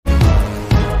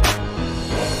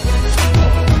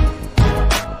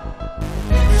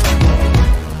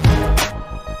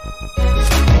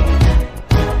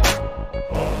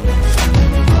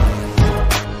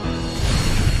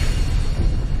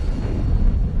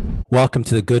Welcome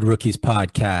to the Good Rookies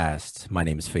podcast. My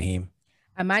name is Fahim.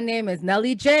 And my name is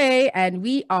Nelly J, and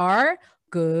we are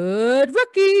Good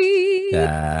Rookies.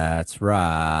 That's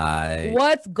right.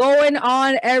 What's going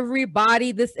on,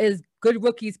 everybody? This is Good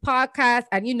Rookies podcast,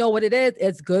 and you know what it is.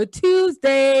 It's Good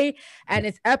Tuesday, and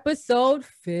it's episode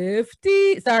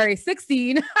 16.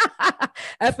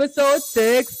 Episode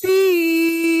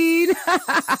 16.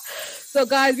 So,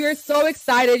 guys, we're so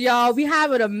excited, y'all. We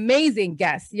have an amazing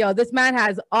guest. Yo, this man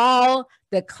has all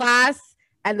the class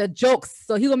and the jokes,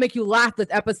 so he will make you laugh this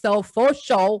episode for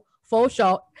show.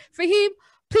 Fahim,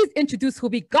 please introduce who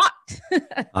we got.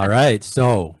 All right.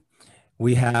 So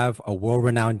we have a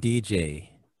world-renowned DJ,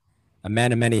 a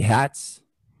man of many hats,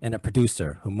 and a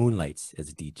producer who moonlights as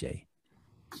a DJ.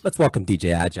 Let's welcome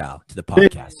DJ Agile to the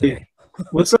podcast today.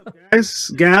 What's up, guys,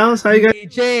 gals? How you guys?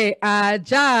 DJ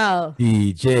Agile.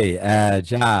 DJ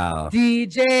Agile.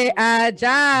 DJ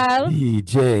Agile.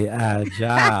 DJ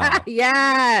Agile.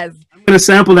 Yes. I'm gonna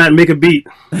sample that and make a beat.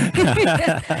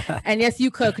 And yes,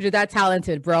 you could, because you're that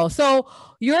talented, bro. So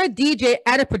you're a DJ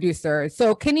and a producer.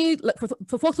 So can you,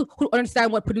 for folks who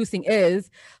understand what producing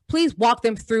is, please walk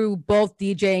them through both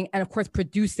DJing and, of course,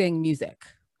 producing music.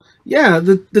 Yeah,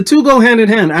 the two go hand in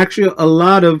hand. Actually, a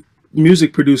lot of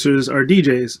music producers are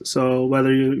DJs. So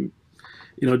whether you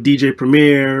DJ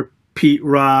Premier, Pete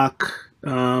Rock,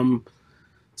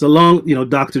 it's a long,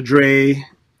 Dr. Dre,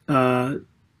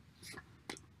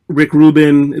 Rick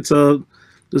Rubin. There's a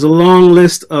long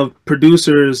list of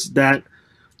producers that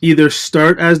either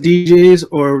start as DJs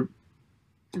or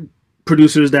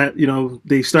producers that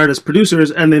they start as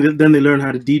producers and then they learn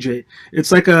how to DJ.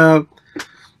 It's like a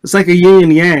yin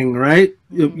and yang, right?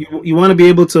 You want to be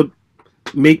able to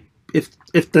make,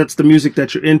 if that's the music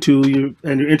that you're into, you're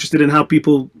interested in how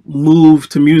people move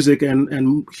to music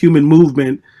and human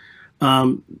movement.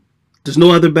 There's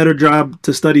no other better job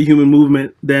to study human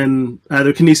movement than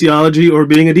either kinesiology or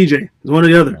being a DJ. It's one or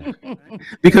the other.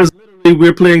 Because literally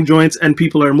we're playing joints and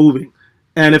people are moving.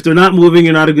 And if they're not moving,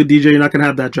 you're not a good DJ. You're not going to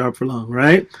have that job for long,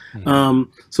 right?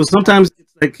 So sometimes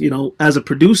it's like, as a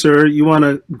producer, you want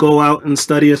to go out and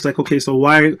study. It's like, okay, so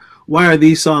why are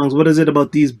these songs? What is it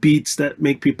about these beats that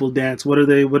make people dance? What are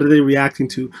they reacting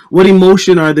to? What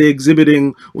emotion are they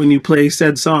exhibiting when you play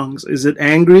said songs? Is it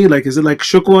angry? Is it like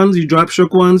Shook Ones? You drop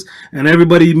Shook Ones and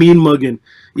everybody mean mugging.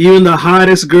 Even the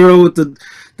hottest girl with the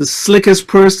slickest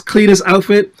purse, cleanest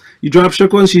outfit, you drop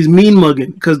Shook Ones, she's mean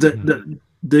mugging because the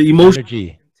emotion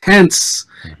is intense.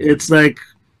 It's like,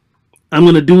 I'm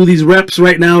gonna do these reps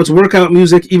right now. It's workout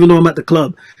music, even though I'm at the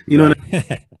club. You know what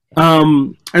I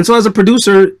mean? And so as a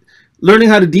producer, learning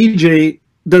how to DJ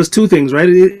does two things, right?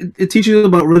 It teaches you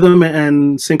about rhythm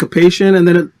and syncopation, and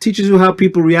then it teaches you how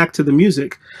people react to the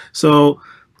music. So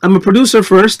I'm a producer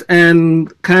first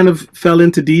and kind of fell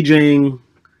into DJing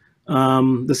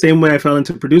the same way I fell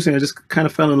into producing. I just kind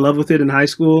of fell in love with it in high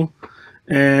school.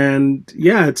 And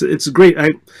yeah, it's great. I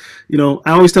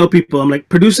always tell people, I'm like,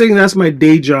 producing, that's my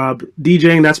day job.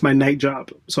 DJing, that's my night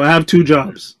job. So I have two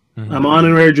jobs. Mm-hmm. I'm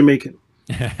honorary Jamaican.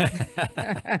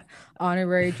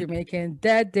 Honorary Jamaican,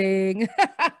 dead ding.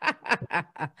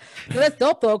 That's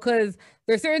dope though, because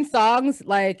there's certain songs,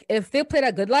 like if they played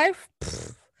at Good Life,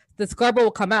 the Scarborough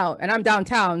will come out, and I'm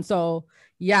downtown. So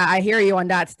yeah, I hear you on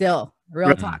that still.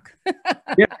 Real talk.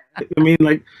 Yeah, I mean,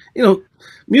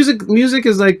 music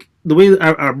is like the way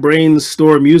our brains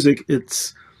store music.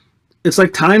 It's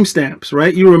like timestamps,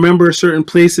 right? You remember certain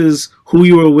places, who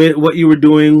you were with, what you were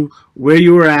doing, where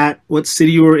you were at, what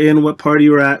city you were in, what party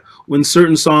you were at when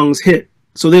certain songs hit.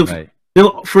 So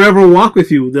they'll forever walk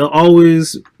with you. They'll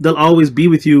always be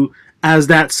with you as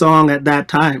that song at that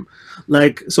time.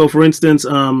 Like, so for instance,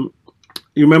 you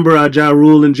remember Ja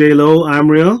Rule and J Lo, I'm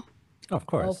Real? Of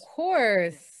course. Of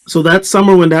course. So that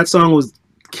summer when that song was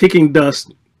kicking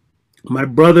dust, my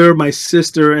brother, my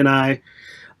sister, and I,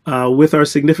 with our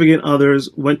significant others,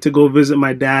 went to go visit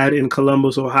my dad in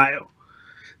Columbus, Ohio.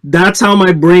 That's how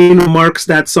my brain marks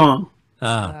that song.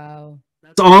 Wow.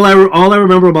 That's all I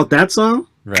remember about that song.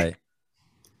 Right.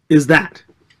 Is that.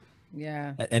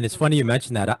 Yeah. And it's funny you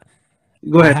mentioned that.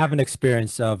 Go ahead. I have an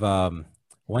experience of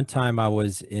one time I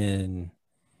was in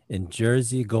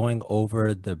Jersey going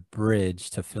over the bridge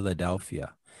to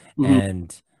Philadelphia. Mm-hmm.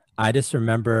 And I just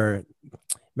remember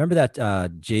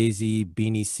that Jay-Z,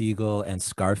 Beanie Siegel, and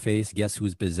Scarface, Guess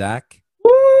Who's Bizak?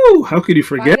 Woo! How could you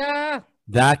forget?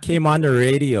 That came on the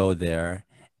radio there,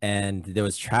 and there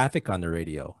was traffic on the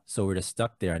radio. So we're just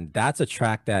stuck there. And that's a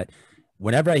track that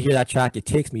whenever I hear that track, it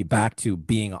takes me back to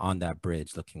being on that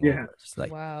bridge looking over. It's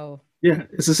like, wow. Yeah,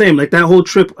 it's the same. Like that whole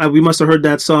trip, we must have heard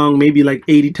that song maybe like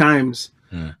 80 times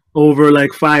over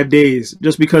like 5 days,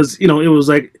 just because, it was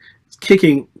like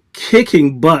kicking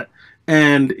butt.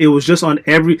 and it was just on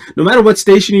no matter what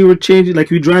station you were changing. Like,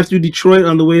 we drive through Detroit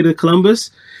on the way to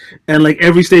Columbus, and like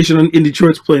every station in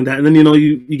Detroit's playing that, and then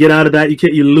you get out of that,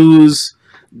 you lose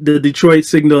the Detroit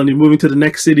signal, and you're moving to the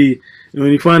next city. And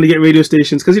when you finally get radio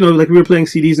stations, because like we were playing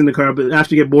CDs in the car, but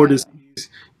after you get bored of CDs,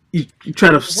 you try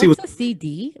to see what's a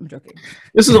CD. I'm joking.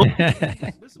 This is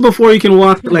before you can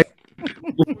walk with like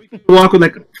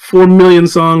 4 million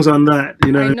songs on that.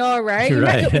 I know, right?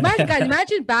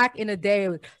 Imagine back in the day,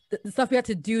 the stuff we had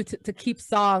to do to keep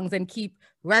songs and keep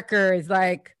records,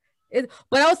 like.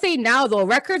 But I would say now, though,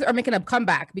 records are making a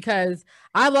comeback, because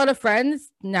I have a lot of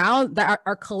friends now that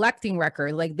are collecting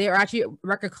records. Like, they're actually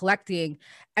record collecting.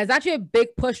 And it's actually a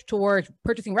big push towards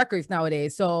purchasing records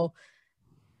nowadays. So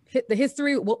the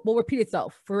history will repeat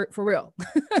itself for real.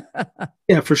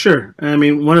 Yeah, for sure. I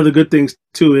mean, one of the good things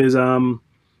too is,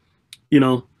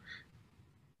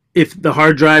 if the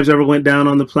hard drives ever went down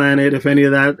on the planet, if any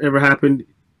of that ever happened,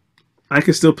 I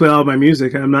could still play all my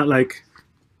music. I'm not like.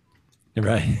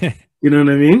 Right. You know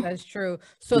what I mean? That's true.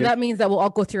 So that means that we'll all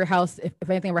go to your house if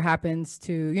anything ever happens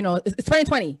to, it's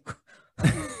 2020.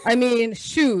 I mean,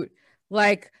 shoot,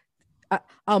 like,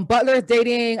 Butler's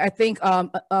dating, I think,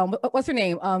 what's her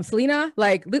name? Selena.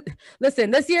 Like,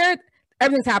 listen, this year,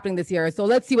 everything's happening this year. So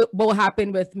let's see what will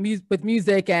happen with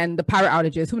music and the power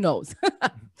outages. Who knows?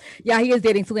 Yeah, he is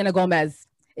dating Selena Gomez.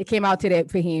 It came out today,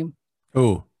 Fahim.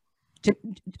 Who?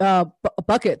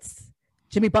 Buckets.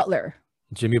 Jimmy Butler.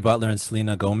 Jimmy Butler and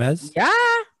Selena Gomez? Yeah.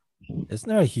 Isn't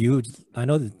there a huge, I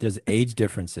know that there's age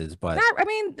differences, but I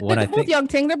mean, they're both young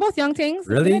things. They're both young things.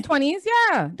 Really? They're in their 20s.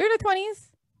 Yeah, they're in their 20s.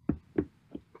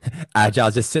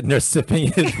 Agile's just sitting there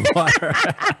sipping his water.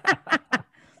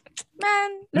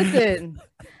 Man, listen.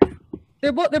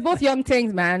 They're both young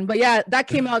things, man. But yeah, that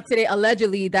came out today,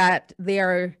 allegedly, that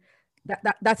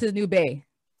that's his new bae.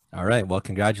 All right. Well,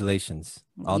 congratulations.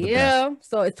 All the best.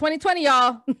 So it's 2020,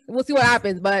 y'all. We'll see what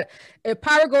happens. But if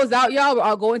power goes out, y'all, we're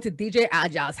all going to DJ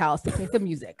Agile's house to play some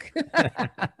music.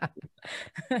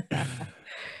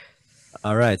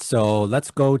 All right. So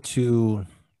let's go to,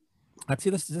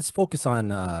 actually, let's focus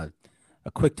on a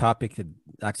quick topic.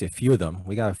 Actually, a few of them.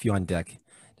 We got a few on deck.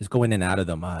 Just go in and out of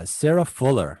them. Sarah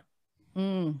Fuller.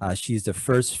 She's the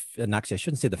first, and actually I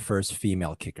shouldn't say the first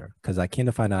female kicker, because I came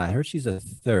to find out, I heard she's a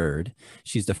third.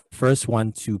 She's the first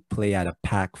one to play at a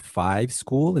Pac-5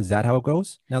 school. Is that how it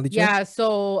goes, Nelly? Yeah,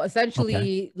 so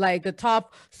essentially like the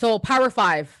top, so Power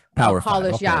 5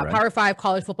 college, okay, yeah, right. Power 5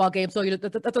 college football game. So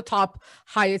that's the top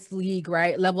highest league,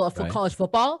 right, level of college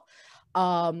football.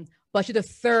 But she's the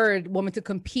third woman to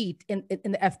compete in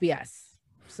the FBS.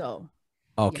 So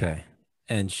okay,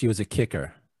 and she was a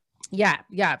kicker.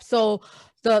 Yeah. So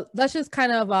let's just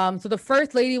kind of so the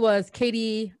first lady was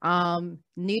Katie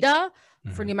Nida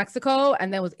for New Mexico,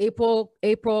 and then was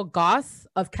April Goss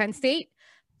of Kent State.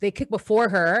 They kicked before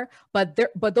her, but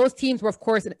those teams were of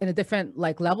course in a different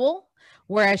like level,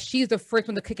 whereas she's the first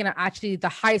one to kick in at actually the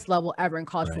highest level ever in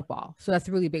college football. So that's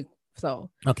really big. So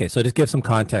okay, so just give some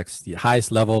context. The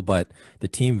highest level, but the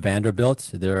team Vanderbilt,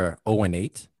 they're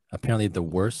 0-8, apparently the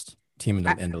worst team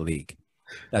in the league.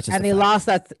 That's just, and they lost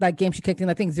that game she kicked in,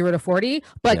 I think 0-40.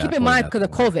 But keep in mind, because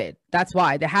of COVID, that's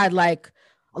why they had like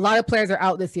a lot of players are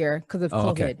out this year because of COVID.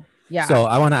 Okay. Yeah. So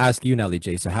I want to ask you, Nelly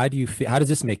J. So how do you feel? How does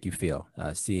this make you feel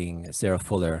seeing Sarah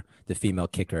Fuller, the female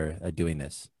kicker, doing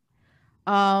this?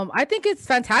 I think it's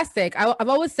fantastic. I've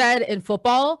always said in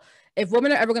football, if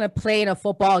women are ever going to play in a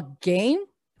football game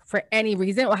for any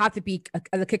reason, it will have to be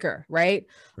as a kicker, right?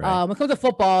 When it comes to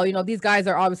football, these guys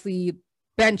are obviously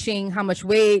benching how much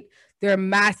weight. They're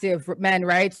massive men,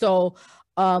 right? So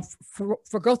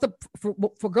for girls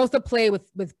to play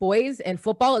with boys in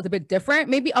football is a bit different,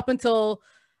 maybe up until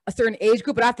a certain age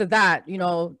group. But after that,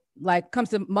 like comes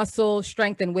to muscle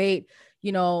strength and weight,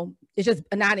 it's just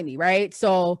anatomy, right?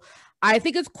 So I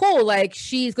think it's cool. Like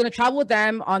she's going to travel with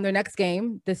them on their next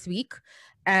game this week.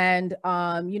 And,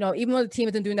 even though the team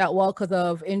isn't doing that well because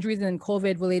of injuries and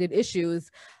COVID related issues,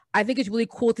 I think it's really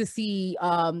cool to see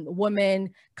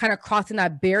women kind of crossing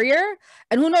that barrier.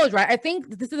 And who knows, right? I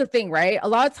think this is the thing, right? A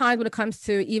lot of times when it comes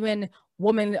to even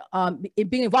women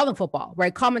being involved in football,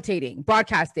 right? Commentating,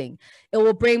 broadcasting, it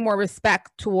will bring more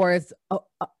respect towards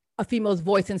a female's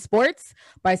voice in sports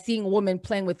by seeing a woman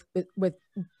playing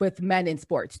with men in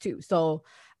sports too. So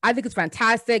I think it's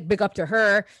fantastic. Big up to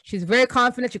her. She's very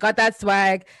confident. She got that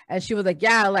swag. And she was like,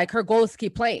 yeah, like her goal is to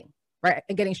keep playing, right?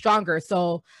 And getting stronger.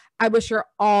 So I wish her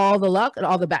all the luck and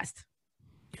all the best.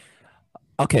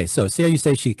 Okay, so see how you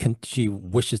say she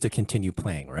wishes to continue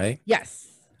playing, right? Yes.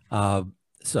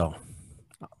 So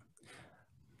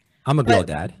I'm a girl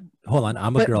dad. Hold on,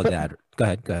 I'm a girl dad. Go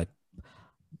ahead.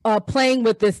 playing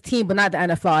with this team, but not the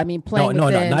NFL. I mean, playing No,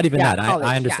 within, not even that. college,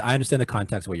 I understand the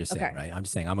context of what you're saying, Okay. right? I'm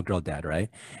just saying I'm a girl dad, right?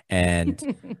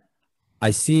 And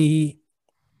I see.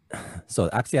 So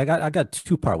actually, I got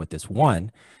two part with this.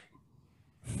 One,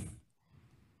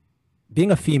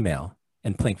 being a female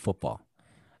and playing football,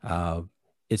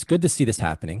 it's good to see this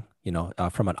happening,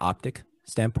 from an optic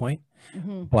standpoint,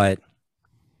 but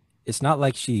it's not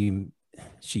like she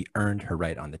earned her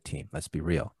right on the team. Let's be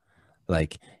real.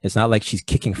 Like, it's not like she's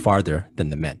kicking farther than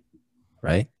the men,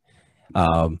 right?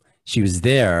 She was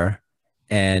there,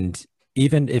 and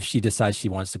even if she decides she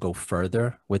wants to go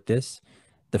further with this,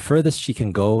 the furthest she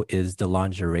can go is the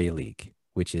lingerie league,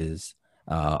 which is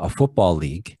a football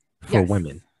league for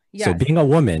women. Yes. So being a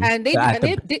woman, and they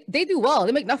do well.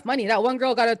 They make enough money. That one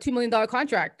girl got a $2 million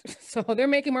contract, so they're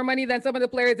making more money than some of the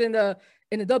players in the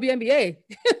WNBA.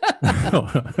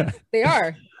 They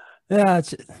are. Yeah,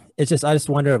 it's just I just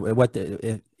wonder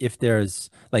if there's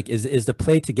like is the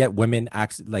play to get women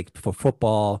like for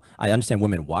football. I understand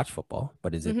women watch football,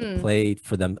 but is it the play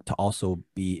for them to also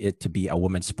be a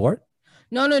women's sport?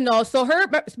 No. So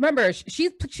remember,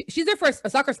 she's there for a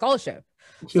soccer scholarship.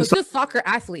 So she's a soccer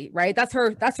athlete, right? That's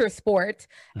her sport,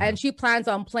 and she plans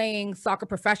on playing soccer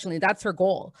professionally. That's her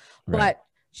goal, right. But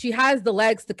she has the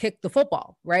legs to kick the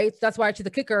football, right? That's why she's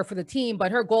the kicker for the team.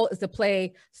 But her goal is to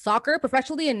play soccer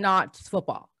professionally and not just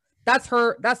football. That's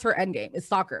her end game is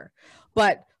soccer.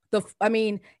 But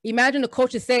imagine the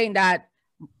coach is saying that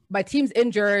my team's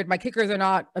injured, my kickers are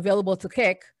not available to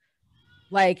kick.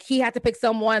 Like, he had to pick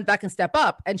someone that can step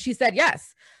up, and she said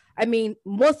yes.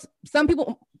 Some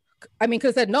people could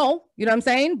have said no, you know what I'm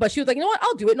saying? But she was like, you know what,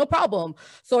 I'll do it, no problem.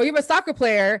 So you have a soccer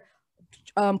player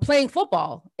playing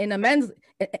football in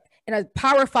a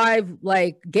Power 5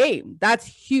 like game. That's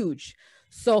huge.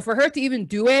 So for her to even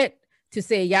do it, to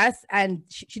say yes, and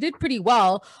she did pretty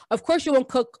well. Of course, she won't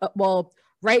cook.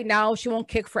 Right now she won't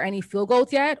kick for any field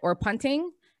goals yet or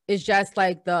punting. It's just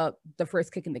like the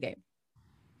first kick in the game.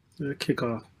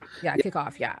 Kickoff. Yeah,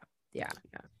 kickoff. Yeah.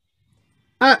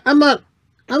 I'm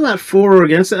not for or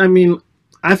against it.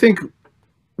 I think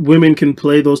women can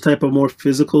play those type of more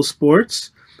physical sports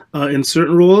in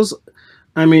certain roles.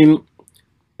 I'm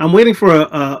waiting for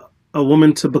a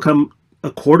woman to become a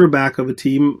quarterback of a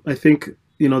team. I think,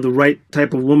 the right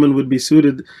type of woman would be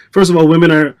suited. First of all,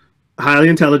 women are highly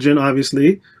intelligent,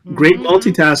 obviously, great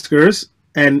multitaskers,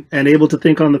 and able to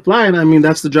think on the fly. And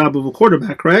that's the job of a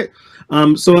quarterback, right?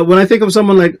 So when I think of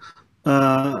someone like,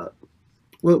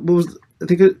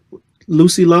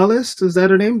 Lucy Lawless, is that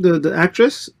her name? The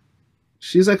actress?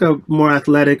 She's like a more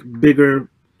athletic, bigger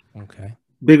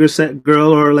set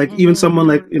girl, or like even someone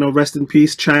like, rest in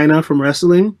peace, China from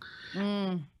wrestling.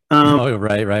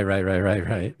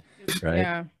 Right.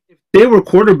 Yeah. If they were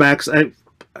quarterbacks,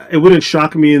 it wouldn't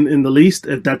shock me in the least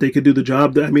that they could do the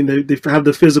job. They have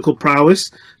the physical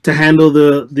prowess to handle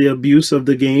the abuse of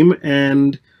the game,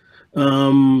 and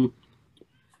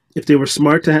if they were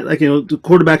smart to the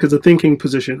quarterback is a thinking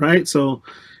position, right? So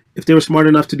if they were smart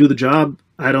enough to do the job,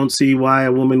 I don't see why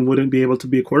a woman wouldn't be able to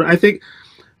be a quarterback. I think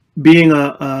being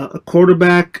a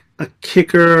quarterback, a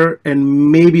kicker,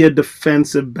 and maybe a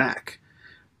defensive back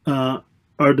are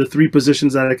the three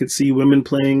positions that I could see women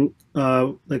playing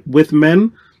like with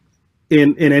men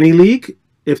in any league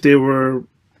if they were,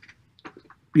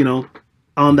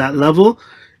 on that level.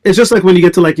 It's just like when you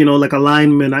get to like a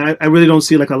lineman, I really don't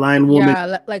see like a line woman.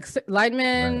 Yeah, like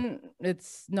linemen, right.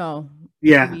 It's no.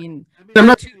 Yeah,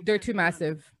 they're too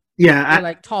massive. Yeah, they're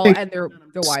like tall and they're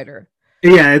wider.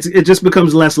 Yeah, it just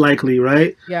becomes less likely,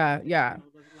 right? Yeah.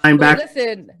 Linebacker.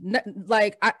 Listen,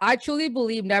 like I truly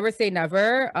believe never say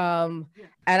never.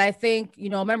 And I think,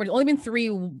 remember, there's only been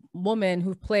 3 women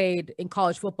who've played in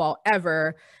college football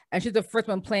ever. And she's the first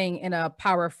one playing in a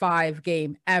Power 5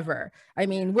 game ever.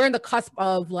 We're in the cusp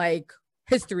of like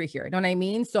history here. You know what I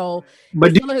mean? So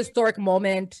it's still a historic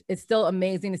moment. It's still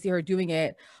amazing to see her doing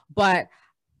it. But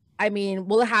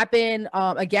will it happen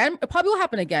again? It probably will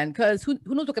happen again, because who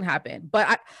knows what can happen.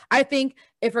 But I think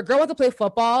if a girl wants to play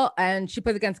football and she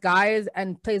plays against guys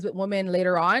and plays with women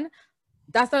later on,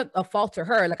 that's not a fault to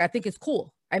her. Like, I think it's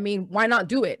cool. Why not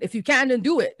do it? If you can, then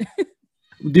do it.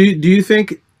 Do you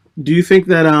think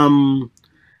that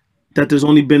that there's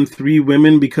only been 3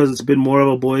 women because it's been more of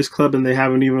a boys' club and they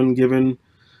haven't even given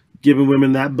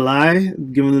women that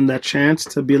given them that chance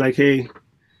to be like, hey,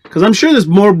 because I'm sure there's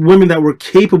more women that were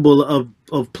capable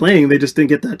of playing. They just didn't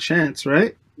get that chance,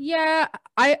 right? Yeah,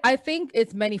 I think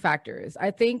it's many factors.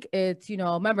 I think it's,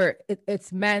 remember,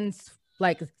 it's men's,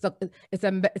 like, it's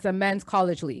a men's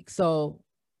college league. So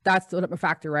that's the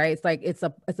factor, right? It's like, it's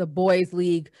a boys'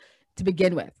 league to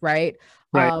begin with, right?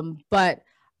 Right. But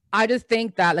I just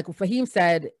think that, like Fahim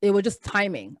said, it was just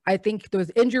timing. I think there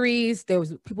was injuries, there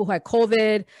was people who had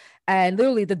COVID, and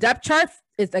literally the depth chart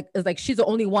is like she's the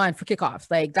only one for kickoffs.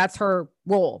 Like that's her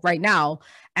role right now.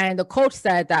 And the coach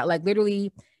said that like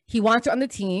literally he wants her on the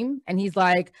team, and he's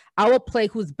like, I will play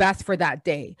who's best for that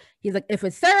day. He's like, if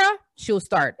it's Sarah, she'll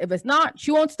start. If it's not, she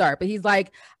won't start. But he's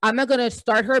like, I'm not going to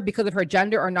start her because of her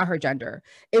gender or not her gender.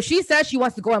 If she says she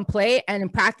wants to go and play and in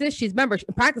practice, she's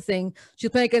practicing, she's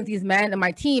playing against these men in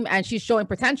my team and she's showing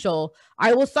potential,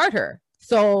 I will start her.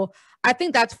 So I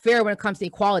think that's fair when it comes to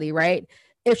equality, right?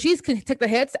 If she's can take the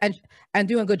hits and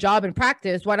doing a good job in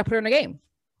practice, why not put her in a game?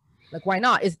 Like, why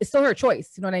not? It's still her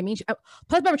choice. You know what I mean?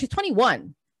 Plus, remember, she's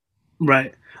 21.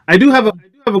 Right. I do have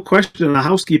a question, a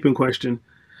housekeeping question.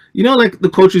 You know, like the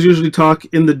coaches usually talk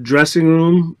in the dressing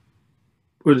room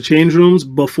or the change rooms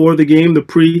before the game,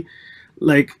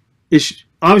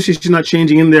 obviously she's not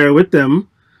changing in there with them,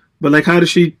 but like how does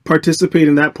she participate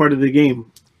in that part of the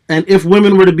game? And if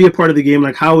women were to be a part of the game,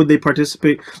 like how would they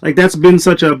participate? Like that's been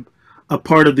such a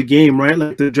part of the game, right?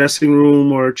 Like the dressing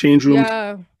room or change room.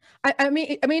 Yeah. I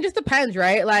mean, it just depends,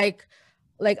 right? Like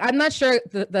I'm not sure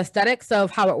the aesthetics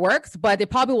of how it works, but they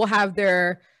probably will have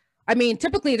their, I mean,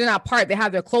 typically they're not part, they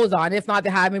have their clothes on. If not, they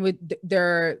have maybe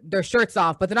their shirts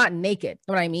off, but they're not naked.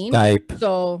 You know what I mean? Skype.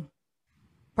 So,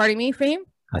 pardon me, Fame?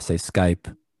 I say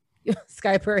Skype.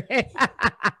 Skype her.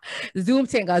 Zoom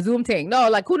thing. No,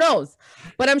 like who knows?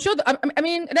 But I'm sure, I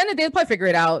mean, at the end of the day, they'll probably figure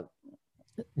it out.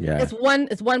 Yeah. It's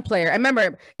one player. I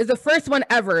remember it's the first one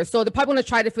ever. So they're probably going to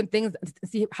try different things to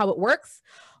see how it works.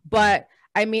 But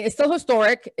I mean, it's still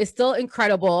historic. It's still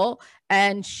incredible.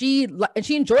 And she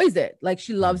enjoys it. Like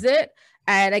she loves it.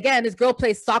 And again, this girl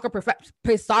plays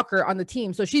soccer on the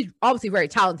team. So she's obviously very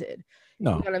talented.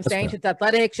 No, you know what I'm saying? Fair. She's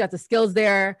athletic. She has the skills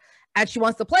there and she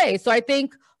wants to play. So I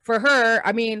think for her,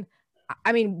 I mean,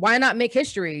 why not make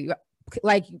history?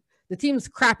 Like the team's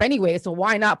crap anyway. So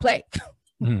why not play?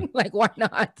 Like, why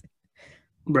not?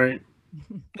 Right.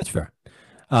 That's fair.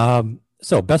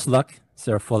 So best of luck,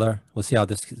 Sarah Fuller. We'll see how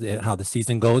the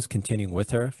season goes, continuing with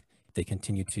her. If they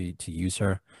continue to use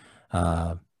her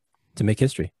to make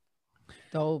history.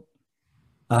 Dope.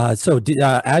 So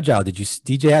Agile,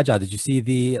 DJ Agile, did you see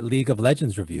the League of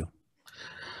Legends review?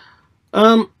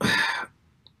 I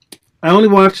only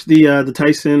watched the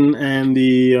Tyson and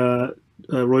the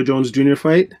Roy Jones Jr.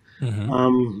 fight.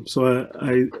 Mm-hmm. So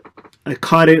I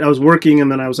caught it. I was working,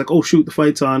 and then I was like, "Oh shoot, the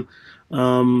fight's on!"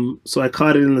 So I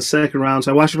caught it in the second round.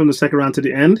 So I watched it from the second round to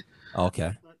the end.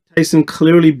 Okay. Tyson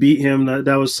clearly beat him.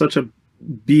 That was such a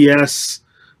BS.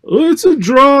 Oh, it's a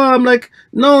draw. I'm like,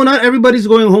 no, not everybody's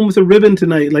going home with a ribbon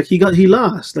tonight. Like he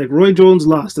lost. Like Roy Jones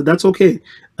lost. That's okay.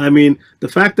 I mean, the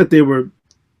fact that they were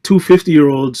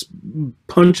 250-year-olds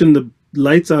punching the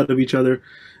lights out of each other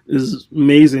is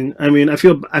amazing. I mean, I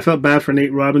felt bad for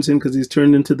Nate Robinson because he's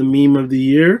turned into the meme of the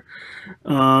year.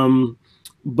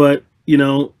 But you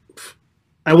know,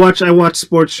 I watch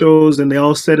sports shows and they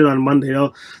all said it on Monday.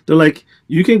 They're like,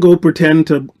 you can go pretend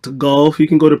to golf, you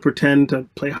can go to pretend to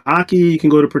play hockey, you can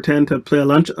go to pretend to play a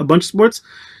bunch of sports.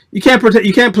 You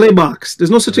can't play box.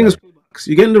 There's no such thing as play box.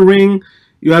 You get in the ring,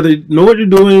 you either know what you're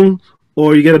doing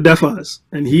or you get a deaf eyes.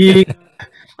 And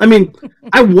I mean,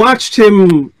 I watched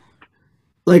him.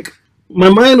 Like, my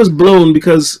mind was blown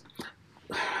because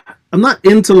I'm not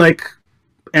into, like,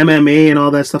 MMA and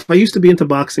all that stuff. I used to be into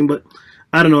boxing, but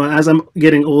I don't know. As I'm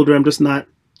getting older, I'm just not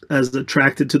as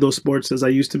attracted to those sports as I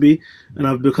used to be. And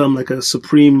I've become, like, a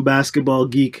supreme basketball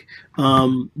geek.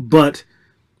 But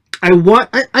I know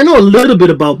a little bit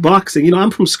about boxing. You know,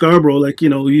 I'm from Scarborough. Like, you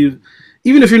know, even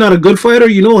if you're not a good fighter,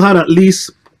 you know how to at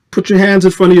least put your hands in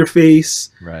front of your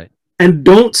face. Right. And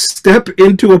don't step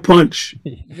into a punch.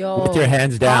 Yo, with your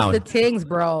hands down. The things,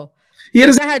 bro. He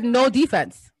had no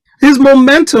defense. His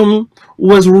momentum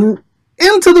was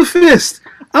into the fist.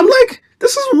 I'm like,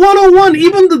 this is 101.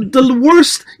 Even the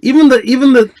worst, even the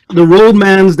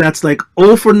roadmans that's like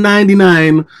 0 for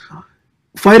 99,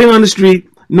 fighting on the street,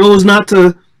 knows not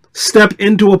to step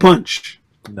into a punch.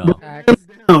 No.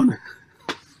 Down.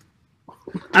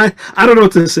 I don't know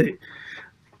what to say.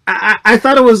 I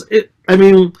thought it was. I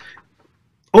mean.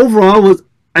 Overall,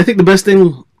 I think the best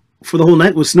thing for the whole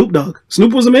night was Snoop Dogg.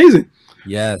 Snoop was amazing.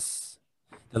 Yes.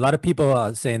 A lot of people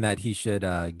are saying that he should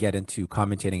get into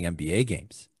commentating NBA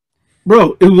games.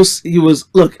 Bro, he was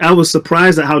look, I was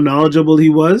surprised at how knowledgeable he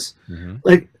was. Mm-hmm.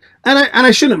 Like, and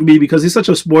I shouldn't be because he's such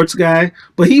a sports guy,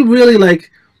 but he really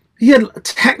he had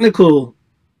technical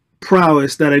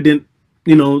prowess that I didn't,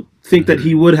 think that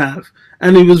he would have.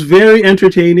 And he was very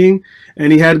entertaining,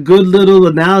 and he had good little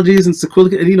analogies and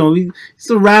he's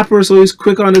a rapper, so he's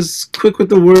quick with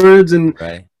the words, and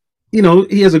right. you know,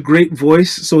 he has a great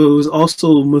voice, so it was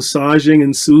also massaging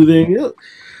and soothing.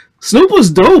 Snoop was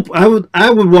dope. I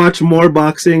would watch more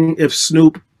boxing if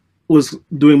Snoop was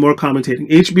doing more commentating.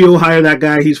 HBO hire that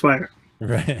guy, he's fired.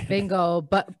 Right. Bingo.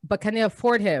 But can they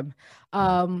afford him?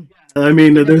 I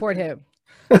mean, can they afford him.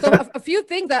 So a few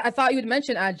things that I thought you would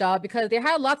mention, Agile, because they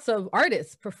had lots of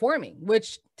artists performing,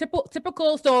 which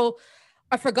typical. So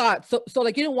I forgot. So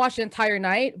like you didn't watch the entire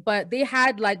night, but they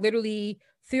had like literally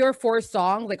 3 or 4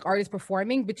 songs, like artists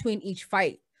performing between each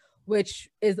fight, which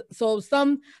is, so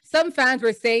some fans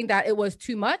were saying that it was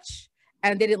too much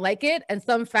and they didn't like it, and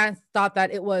some fans thought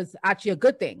that it was actually a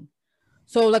good thing.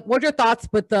 So like, what are your thoughts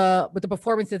with the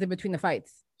performances in between the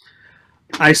fights?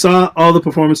 I saw all the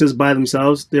performances by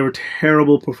themselves. They were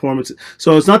terrible performances.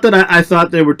 So it's not that I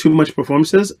thought there were too much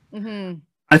performances. Mm-hmm.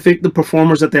 I think the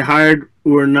performers that they hired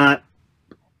were not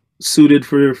suited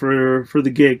for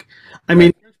the gig. I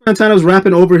mean, Montana was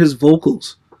rapping over his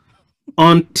vocals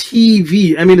on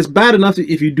TV. I mean, it's bad enough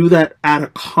if you do that at a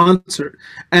concert.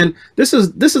 And this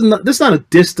is not a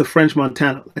diss to French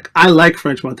Montana. Like, I like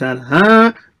French Montana.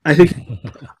 Huh? I think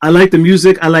I like the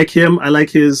music. I like him. I like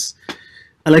his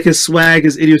swag,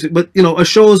 his idiocy. But you know, a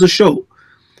show is a show,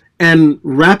 and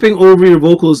rapping over your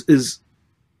vocals is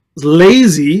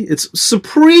lazy. It's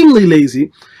supremely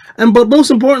lazy. But most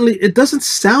importantly, it doesn't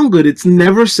sound good. It's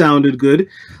never sounded good.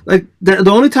 Like the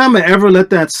only time I ever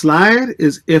let that slide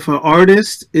is if an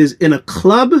artist is in a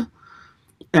club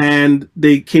and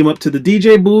they came up to the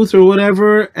DJ booth or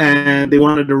whatever and they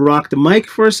wanted to rock the mic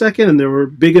for a second and they were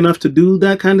big enough to do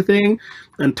that kind of thing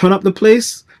and turn up the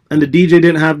place, and the DJ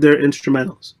didn't have their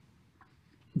instrumentals.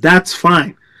 That's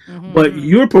fine. Mm-hmm. But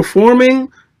you're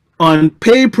performing on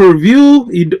pay-per-view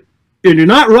and you're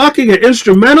not rocking an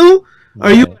instrumental?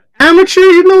 Are you amateur?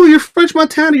 You know, you're French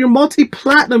Montana, you're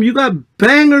multi-platinum, you got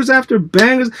bangers after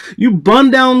bangers, you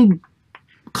bun down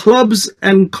clubs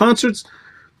and concerts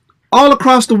all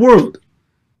across the world.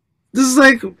 This is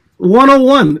like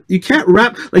 101. You can't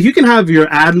rap. Like, you can have your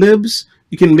ad-libs,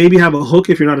 you can maybe have a hook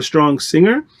if you're not a strong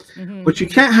singer, mm-hmm. but you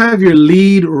can't have your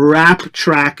lead rap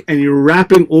track and you're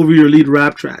rapping over your lead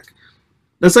rap track.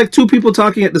 That's like 2 people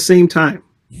talking at the same time.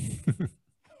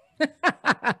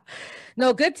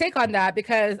 No, good take on that,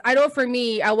 because I know for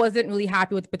me, I wasn't really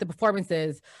happy with the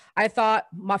performances. I thought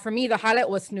for me, the highlight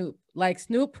was Snoop. Like,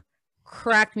 Snoop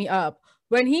cracked me up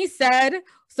when he said,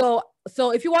 so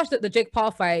if you watch the Jake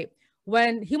Paul fight,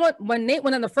 when Nate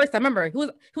went on the first time, remember, he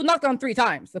was knocked down 3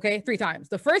 times. Okay, 3 times.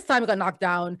 The first time he got knocked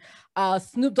down,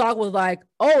 Snoop Dogg was like,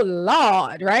 "Oh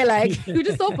Lord," right? Like, he was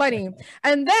just so funny.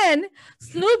 And then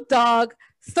Snoop Dogg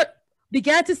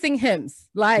began to sing hymns,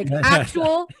 like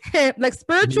actual hymn, like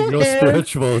spiritual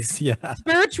hymns,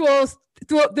 spirituals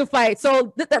throughout the fight.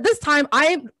 So this time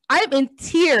I'm in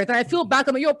tears, and I feel back.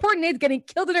 I'm like, yo, poor Nate's getting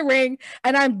killed in the ring,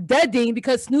 and I'm deading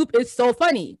because Snoop is so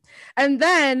funny. And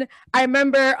then I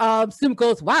remember Snoop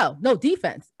goes, "Wow, no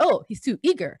defense. Oh, he's too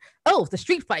eager. Oh, it's a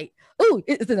street fight. Oh,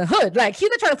 it's in the hood. Like, he's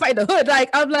not trying to fight in the hood." Like,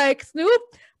 I'm like, Snoop,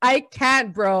 I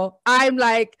can't, bro. I'm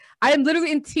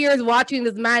literally in tears watching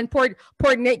this man, poor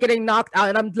Nate, getting knocked out,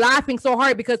 and I'm laughing so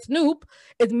hard because Snoop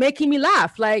is making me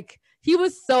laugh. Like, he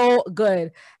was so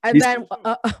good. And then,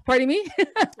 pardon me.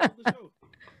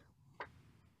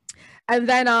 And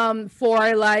then,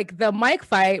 for like the Mike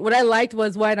fight, what I liked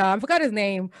was when I forgot his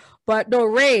name, but no,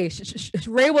 Ray.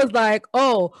 Ray was like,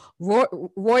 "Oh,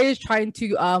 Roy is trying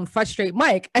to frustrate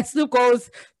Mike," and Snoop goes,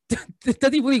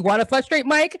 "Does he really want to frustrate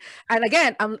Mike?" And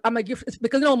again, I'm like,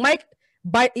 because you know, Mike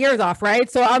bite ears off,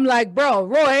 right? So I'm like, bro,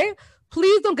 Roy,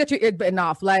 please don't get your ear bitten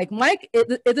off. Like, Mike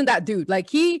isn't that dude. Like,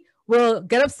 he will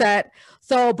get upset.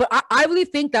 So, but I really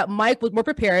think that Mike was more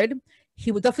prepared.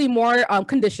 He was definitely more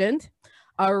conditioned.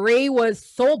 Ray was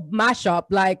so mash up,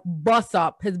 like bust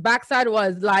up. His backside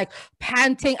was like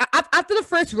panting. After the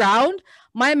first round,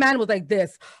 my man was like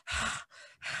this.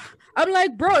 I'm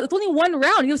like, bro, it's only 1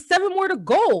 round. You have 7 more to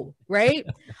go, right?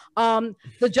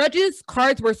 The judges'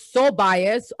 cards were so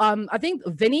biased. I think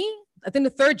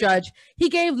the 3rd judge, he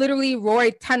gave literally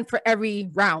Roy 10 for every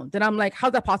round. And I'm like,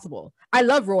 how's that possible? I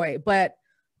love Roy, but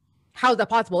how's that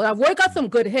possible? Now, Roy got some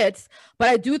good hits, but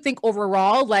I do think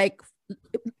overall, like,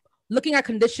 looking at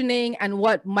conditioning and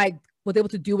what Mike was able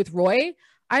to do with Roy,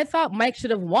 I thought Mike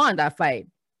should have won that fight.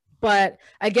 But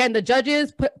again, the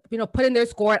judges put in their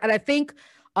score, and I think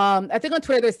on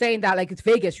Twitter they're saying that, like, it's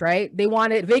Vegas, right?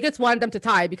 Vegas wanted them to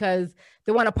tie because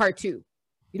they want a part 2.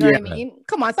 You know what I mean?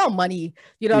 Come on, it's all money.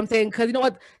 You know what I'm saying? Because you know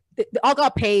what? They all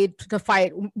got paid to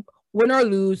fight, win or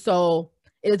lose. So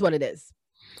it is what it is.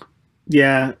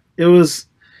 Yeah, it was.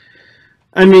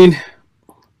 I mean,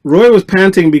 Roy was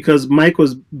panting because Mike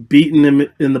was beating him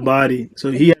in the body. So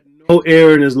he had no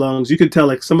air in his lungs. You could tell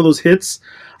like some of those hits.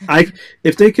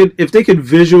 If they could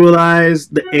visualize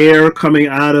the air coming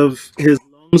out of his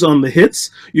lungs on the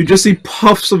hits, you just see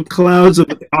puffs of clouds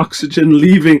of oxygen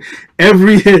leaving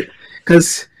every hit.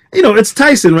 Because it's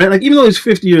Tyson, right? Like even though he's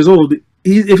 50 years old,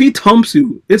 if he thumps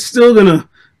you, it's still gonna.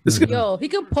 Yo, he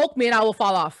can poke me and I will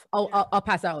fall off. I'll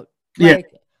pass out. Yeah.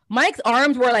 Mike's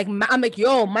arms were like, I'm like,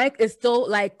 yo, Mike is still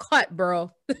like cut,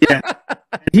 bro. Yeah,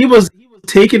 he was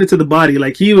taking it to the body.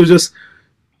 Like he was just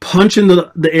punching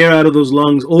the air out of those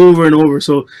lungs over and over.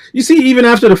 So you see, even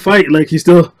after the fight, like he's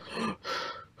still.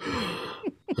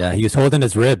 Yeah, he was holding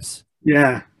his ribs.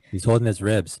 Yeah, he's holding his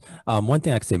ribs. One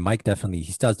thing I could say, Mike definitely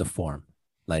he still has the form.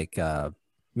 Like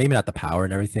maybe not the power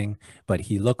and everything, but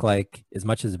he looked like as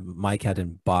much as Mike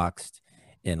hadn't boxed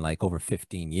in like over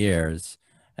 15 years.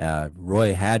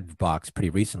 Roy had boxed pretty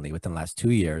recently within the last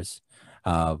 2 years,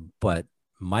 but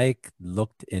Mike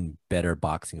looked in better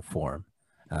boxing form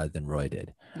than Roy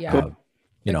did. Yeah,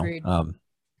 Agreed.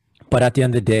 But at the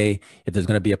end of the day, if there's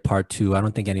going to be a part 2, I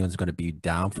don't think anyone's going to be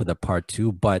down for the part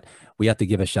 2, but we have to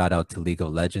give a shout out to League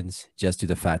of Legends just to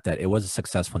the fact that it was a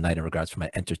successful night in regards from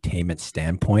an entertainment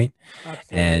standpoint.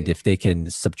 Absolutely. And if they can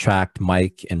subtract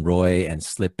Mike and Roy and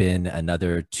slip in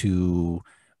another 2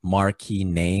 marquee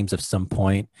names of some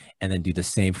point and then do the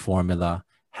same formula,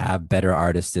 have better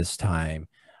artists this time,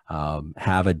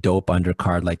 have a dope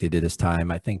undercard like they did this time,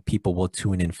 I think people will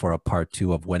tune in for a part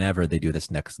 2 of whenever they do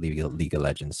this next League of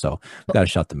Legends. So we gotta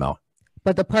shout them out.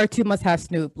 But the part 2 must have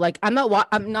Snoop. Like I will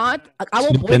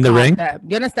Snoop boycott in the ring? them.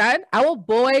 You understand? I will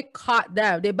boycott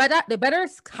them. They better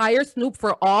hire Snoop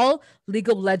for all League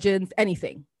of Legends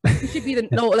anything. He should be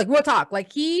like real talk.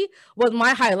 Like he was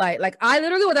my highlight. Like I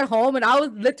literally was at home and I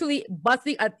was literally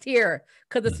busting a tear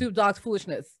because of Snoop Dogg's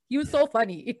foolishness. He was so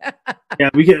funny. Yeah,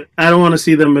 I don't want to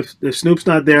see them if Snoop's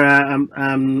not there.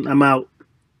 I'm out.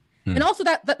 And also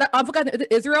that I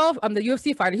forgot Israel, the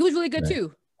UFC fighter. He was really good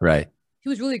too. Right. He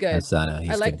was really good.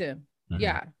 I liked him. Mm-hmm.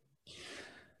 Yeah,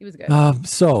 he was good.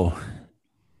 So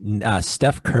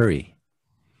Steph Curry.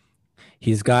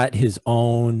 He's got his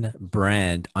own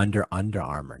brand under Under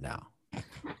Armour now.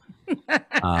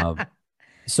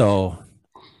 So,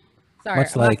 sorry,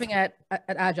 much I'm like, laughing at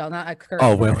Agile, not at Curry.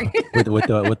 Oh,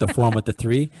 with the form with the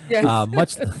 3. Yes.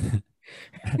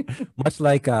 Much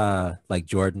like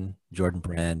Jordan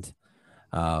Brand.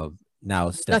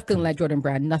 Now Steph nothing like Jordan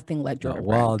Brand. Nothing like Jordan.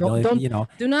 Well, Brand.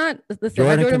 Do not listen.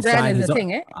 Jordan Brand is the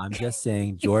thing. I'm just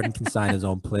saying Jordan can sign his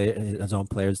own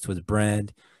players to his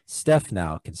brand. Steph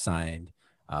now can sign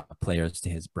players to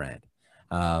his brand.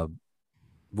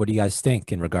 What do you guys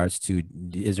think in regards to?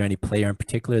 Is there any player in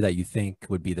particular that you think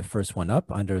would be the first one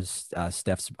up under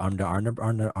Steph's Under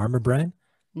Armour brand?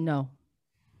 No.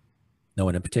 No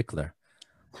one in particular.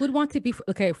 Who'd want to be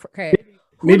okay?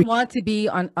 Who'd want to be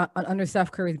on under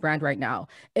Steph Curry's brand right now?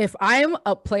 If I'm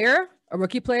a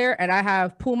rookie player, and I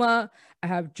have Puma, I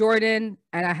have Jordan,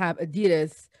 and I have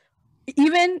Adidas,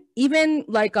 even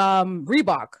like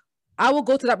Reebok, I will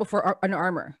go to that before Under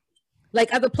Armour.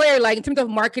 Like as a player, like in terms of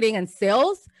marketing and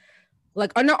sales,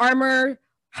 like Under Armour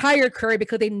hired Curry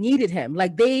because they needed him.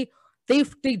 Like they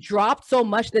dropped so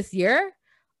much this year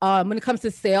when it comes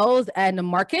to sales and the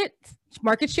market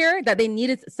share that they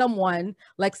needed someone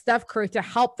like Steph Curry to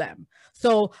help them.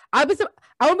 So I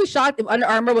would be shocked if Under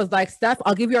Armour was like, Steph,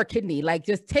 I'll give you our kidney. Like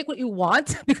just take what you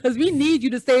want because we need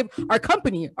you to save our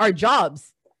company, our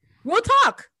jobs. We'll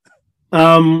talk.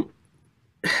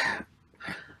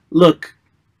 Look,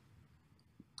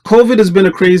 COVID has been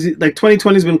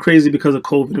 2020 has been crazy because of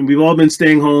COVID, and we've all been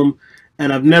staying home,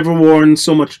 and I've never worn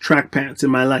so much track pants in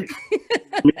my life.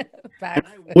 And I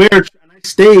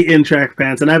stay in track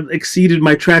pants, and I've exceeded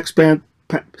my track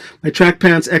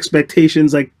pants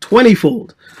expectations like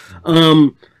 20-fold.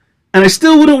 And I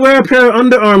still wouldn't wear a pair of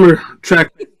Under Armour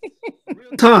track pants.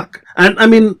 Real talk. I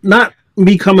mean, not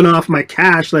me coming off my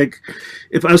cash. Like,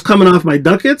 if I was coming off my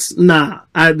ducats, nah.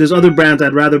 There's other brands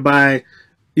I'd rather buy,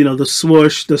 the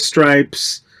swoosh, the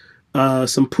stripes,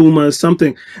 some Pumas,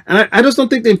 something. And I just don't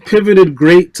think they've pivoted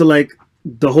great to, like,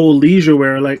 the whole leisure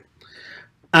wear. Like,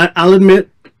 I'll admit,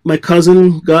 my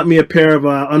cousin got me a pair of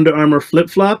Under Armour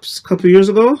flip-flops a couple years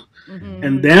ago,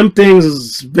 and them things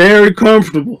is very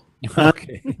comfortable.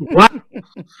 Okay. Wow.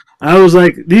 I was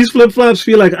like, these flip-flops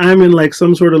feel like I'm in like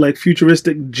some sort of like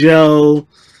futuristic gel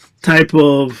type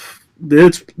of.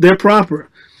 They're proper.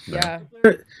 Yeah.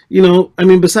 I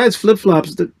mean, besides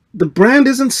flip-flops, the brand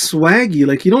isn't swaggy.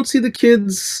 Like you don't see the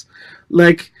kids,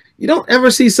 like you don't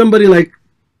ever see somebody like.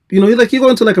 You go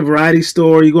into like a variety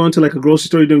store, you go into like a grocery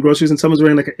store, you're doing groceries, and someone's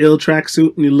wearing like an ill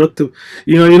tracksuit, and you look to,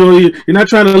 you're not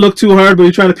trying to look too hard, but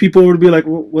you're trying to peep over to be like,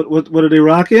 what are they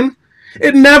rocking?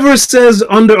 It never says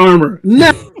Under Armour.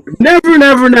 Never, never,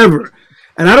 never, never.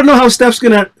 And I don't know how Steph's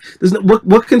gonna.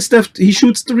 What can Steph? He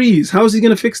shoots threes. How is he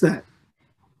gonna fix that?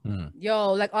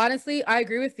 Yo, like honestly, I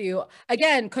agree with you.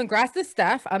 Again, congrats to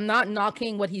Steph. I'm not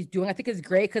knocking what he's doing. I think it's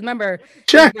great because remember,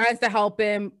 Check. he's trying to help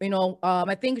him. You know,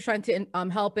 I think he's trying to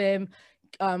help him,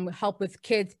 help with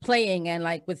kids playing and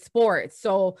like with sports.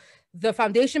 So the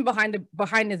foundation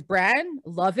behind his brand,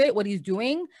 love it what he's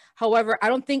doing. However, I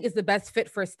don't think it's the best fit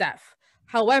for Steph.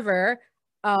 However,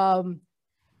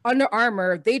 Under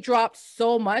Armour, they dropped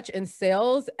so much in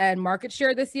sales and market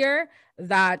share this year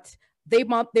that they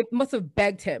must have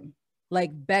begged him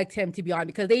to be on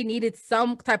because they needed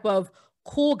some type of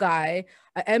cool guy,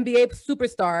 an NBA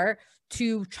superstar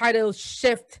to try to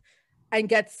shift and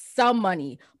get some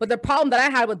money. But the problem that I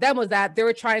had with them was that they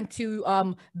were trying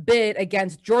to bid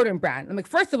against Jordan brand. I'm like,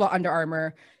 first of all, Under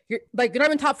Armour, you're not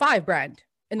even top 5 brand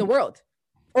in the world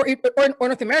or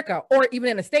North America or even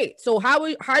in the States. So how are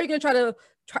you going to try to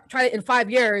in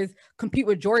 5 years compete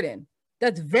with Jordan?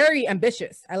 That's very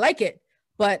ambitious. I like it,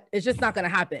 but it's just not going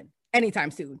to happen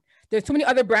anytime soon. There's too many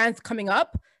other brands coming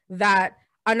up that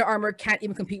Under Armour can't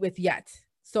even compete with yet.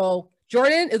 So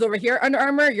Jordan is over here, Under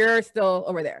Armour, you're still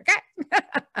over there. Okay.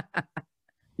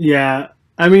 Yeah.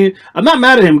 I mean, I'm not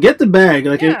mad at him. Get the bag.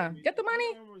 Like, yeah, get the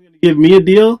money. Give me a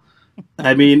deal.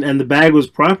 I mean, and the bag was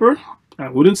proper. I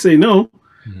wouldn't say no.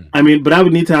 I mean, but I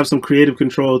would need to have some creative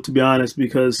control, to be honest,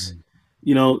 because,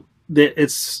 you know,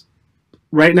 it's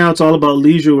right now it's all about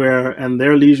leisure wear, and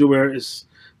their leisure wear it's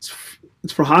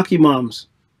for hockey moms.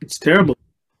 It's terrible.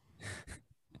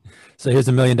 So here's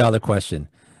 $1 million question.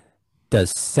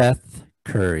 Does Seth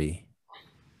Curry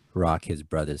rock his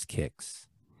brother's kicks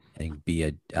and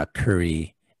be a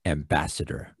Curry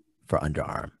ambassador for Under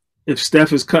Armour? If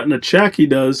Steph is cutting a check, he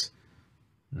does.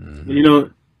 You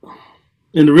know,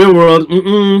 in the real world,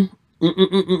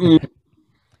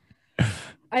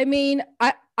 I mean,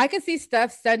 I can see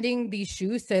Steph sending these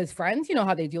shoes to his friends. You know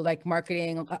how they do like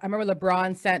marketing. I remember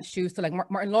LeBron sent shoes to like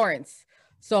Martin Lawrence.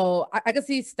 So I could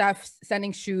see Steph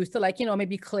sending shoes to like, you know,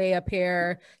 maybe Clay a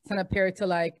pair, send a pair to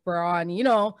like Braun, you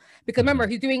know, because remember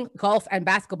he's doing golf and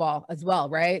basketball as well,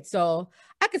 right? So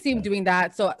I could see him doing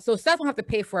that. So Steph won't have to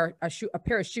pay for a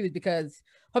pair of shoes because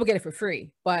he'll get it for free.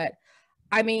 But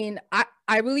I mean,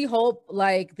 I really hope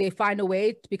like they find a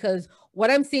way because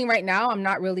what I'm seeing right now, I'm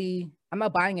not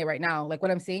buying it right now. Like what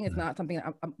I'm seeing is not something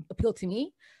that appealed to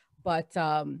me, but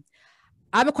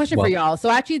I have a question for y'all. So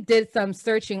I actually did some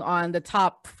searching on the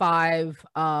top 5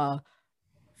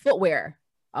 footwear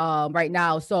right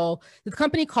now. So this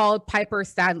company called Piper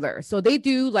Sandler. So they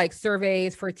do like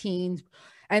surveys for teens.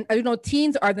 And you know,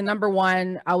 teens are the number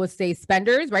one, I would say,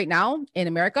 spenders right now in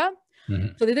America.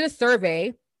 So they did a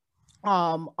survey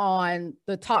on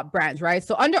the top brands, right?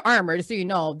 So Under Armour, just so you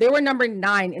know, they were number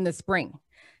 9 in the spring.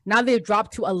 Now they've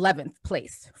dropped to 11th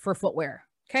place for footwear.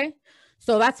 Okay.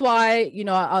 So that's why, you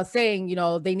know, I was saying, you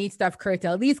know, they need Steph Curry to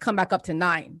at least come back up to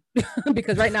 9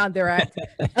 because right now they're at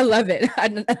 11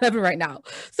 right now.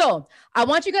 So I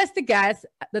want you guys to guess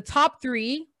the top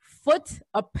 3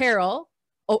 footwear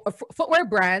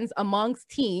brands amongst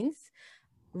teens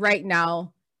right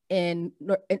now in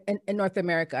North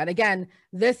America. And again,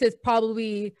 this is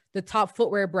probably the top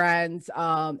footwear brands.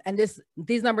 And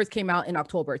these numbers came out in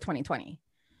October 2020.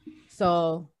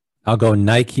 So I'll go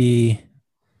Nike,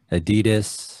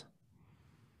 Adidas.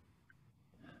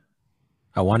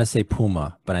 I want to say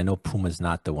Puma, but I know Puma's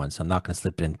not the one, so I'm not going to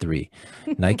slip in 3.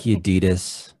 Nike,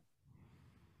 Adidas,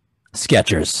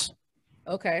 Skechers.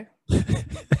 Okay.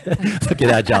 Look at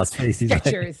Agile's face.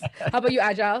 Skechers. How about you,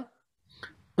 Agile?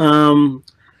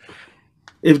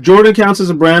 If Jordan counts as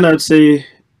a brand, I'd say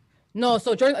no.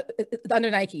 So Jordan is under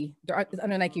Nike. It's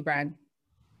under Nike brand.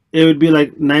 It would be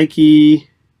like Nike.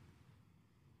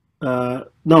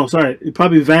 No, sorry. It'd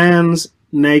probably Vans,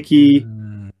 Nike,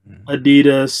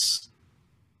 Adidas,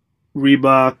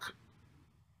 Reebok.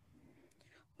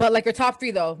 But like your top 3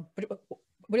 though. What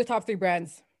are your top 3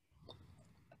 brands?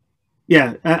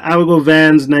 Yeah, I would go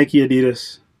Vans, Nike,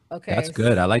 Adidas. Okay. That's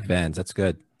good. I like Vans. That's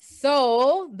good.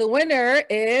 So the winner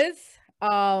is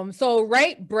so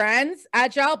right brands,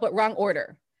 Agile, but wrong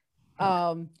order.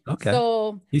 Okay.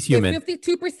 So he's human.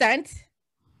 52%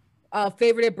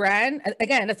 favorite brand.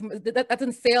 Again, that's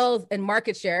in sales and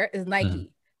market share is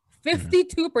Nike.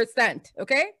 52%.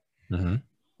 Okay.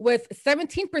 With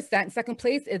 17%, second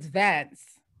place is Vans.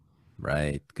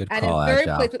 Right. Good and call. And in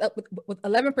third place with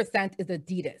 11% is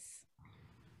Adidas.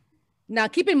 Now,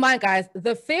 keep in mind, guys,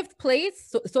 the 5th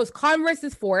place, so Converse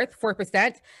is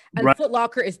 4%, and right. Foot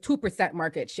Locker is 2%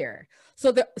 market share.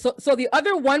 So the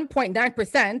other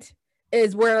 1.9%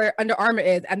 is where Under Armour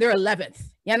is, and they're 11th.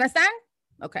 You understand?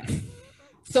 Okay.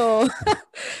 So,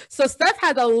 so Steph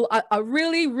has a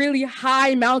really, really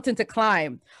high mountain to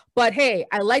climb. But hey,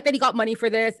 I like that he got money for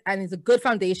this and it's a good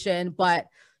foundation. But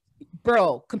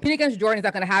bro, competing against Jordan is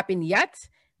not going to happen yet.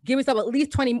 Give yourself at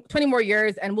least 20 more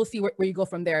years and we'll see where you go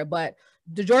from there. But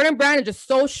the Jordan brand is just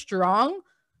so strong.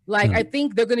 Like, I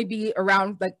think they're going to be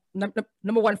around like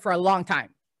number one for a long time.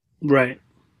 Right.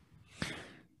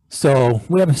 So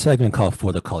we have a segment called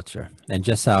For the Culture, and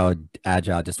just how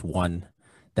Agile just won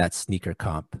that sneaker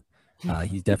comp.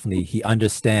 He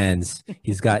understands,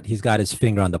 he's got his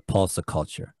finger on the pulse of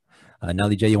culture.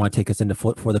 Nelly J, you want to take us into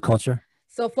For the Culture?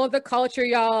 So for the culture,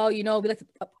 y'all, you know, we like to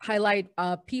highlight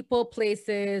people,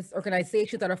 places,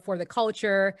 organizations that are for the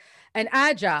culture. And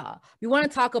Agile, we want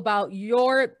to talk about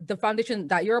the foundation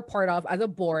that you're a part of as a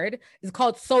board. It's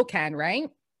called SOCAN, right?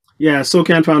 Yeah,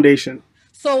 SOCAN Foundation.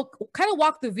 So kind of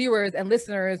walk the viewers and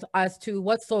listeners as to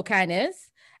what SOCAN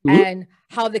is and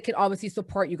how they can obviously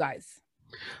support you guys.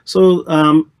 So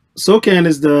SOCAN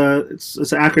is it's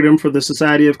an acronym for the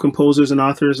Society of Composers and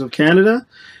Authors of Canada.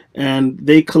 And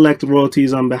they collect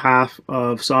royalties on behalf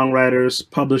of songwriters,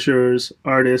 publishers,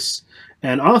 artists,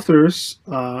 and authors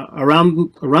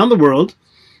around the world,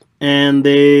 and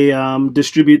they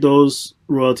distribute those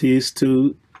royalties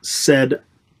to said,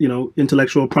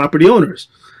 intellectual property owners.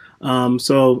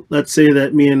 So let's say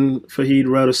that me and Fahim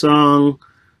wrote a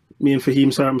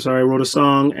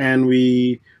song, and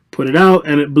we put it out,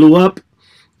 and it blew up,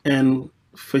 and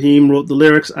Fahim wrote the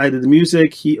lyrics, I did the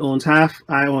music, he owns half,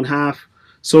 I own half.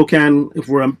 SOCAN, if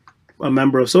we're a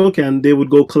member of SOCAN, they would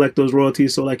go collect those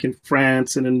royalties. So like in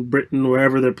France and in Britain,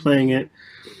 wherever they're playing it,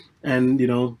 and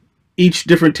each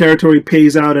different territory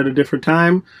pays out at a different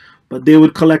time, but they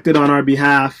would collect it on our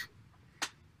behalf,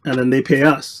 and then they pay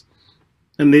us,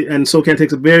 and SOCAN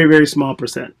takes a very, very small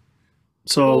percent.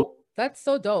 So that's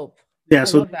so dope. Yeah,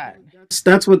 so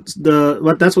that's what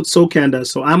SOCAN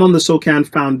does. So I'm on the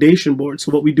SOCAN Foundation board.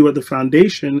 So what we do at the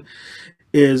foundation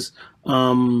is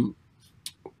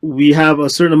we have a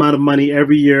certain amount of money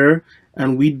every year,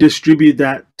 and we distribute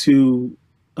that to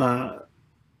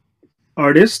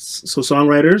artists, so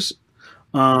songwriters,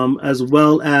 as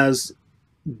well as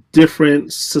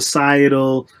different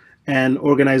societal and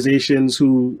organizations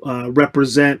who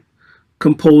represent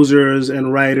composers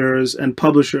and writers and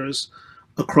publishers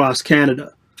across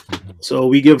Canada. So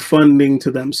we give funding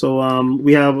to them. So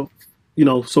we have,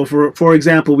 so for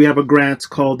example, we have a grant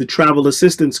called the Travel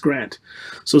Assistance Grant.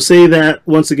 So say that,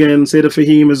 once again, say that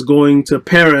Fahim is going to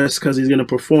Paris because he's going to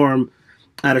perform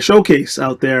at a showcase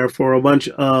out there for a bunch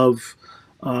of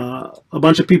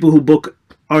people who book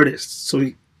artists. So,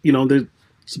 there's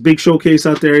a big showcase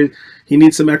out there. He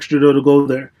needs some extra dough to go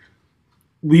there.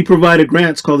 We provide a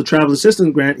grant. It's called the Travel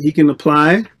Assistance Grant. He can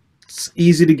apply. It's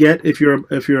easy to get if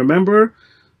you're a member.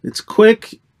 It's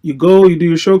quick. You go, you do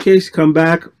your showcase, you come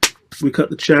back, we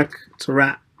cut the check. It's a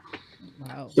wrap.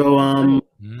 Wow. So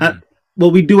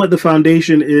what we do at the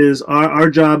foundation is our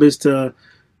job is to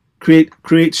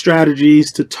create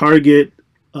strategies to target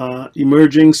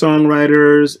emerging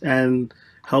songwriters and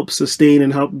help sustain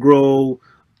and help grow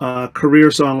career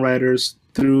songwriters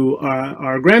through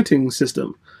our granting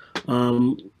system.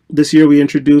 This year we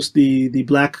introduced the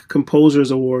Black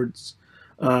Composers Awards,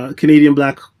 Canadian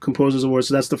Black Composers Awards.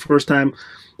 So that's the first time.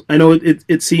 I know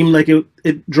it seemed like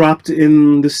it dropped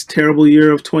in this terrible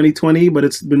year of 2020, but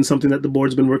it's been something that the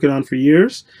board's been working on for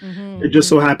years. It just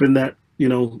so happened that,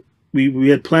 we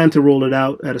had planned to roll it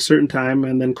out at a certain time,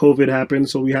 and then COVID happened,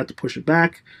 so we had to push it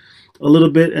back a little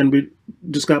bit, and we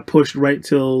just got pushed right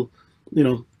till,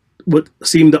 what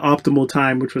seemed the optimal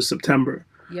time, which was September.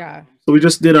 Yeah. So we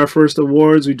just did our first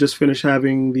awards. We just finished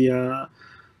having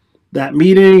that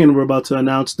meeting, and we're about to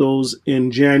announce those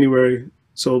in January.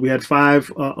 So we had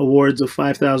 5 awards of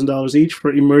 $5,000 each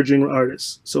for emerging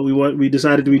artists. So we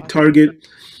decided to target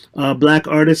Black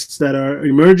artists that are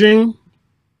emerging,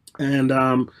 and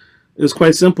it was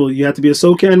quite simple. You have to be a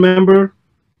SOCAN member,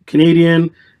 Canadian,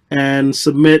 and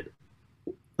submit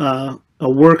a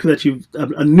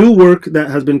new work that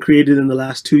has been created in the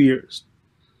last 2 years.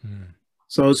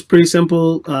 So it's pretty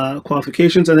simple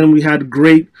qualifications, and then we had a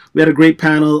great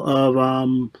panel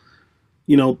of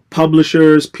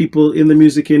publishers, people in the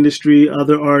music industry,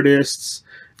 other artists,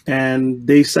 and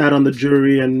they sat on the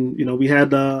jury, and we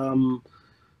had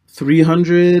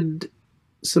 300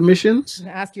 submissions. I'm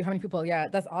gonna ask you how many people. Yeah,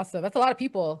 that's awesome. That's a lot of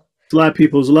people. It's a lot of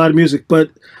people. It's a lot of music, but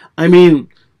I mean,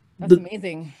 that's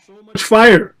amazing. So much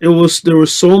fire. There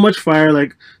was so much fire.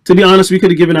 Like, to be honest, we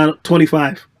could have given out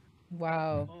 25.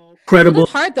 Wow. Incredible.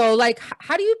 It's hard though. Like,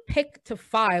 how do you pick to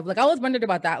 5? Like, I always wondered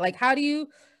about that. Like, how do you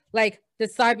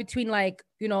decide between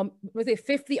you know, was it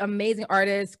 50 amazing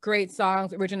artists, great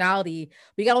songs, originality,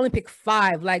 but you gotta only pick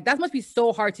 5. Like that must be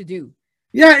so hard to do.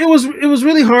 Yeah, it was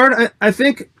really hard. I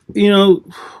think, you know,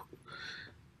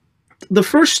 the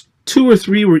first 2 or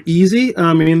 3 were easy.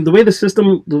 I mean, the way the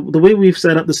system, the way we've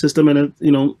set up the system, and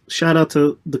you know, shout out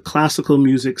to the classical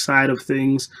music side of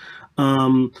things,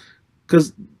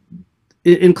 because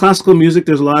in classical music,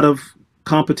 there's a lot of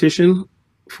competition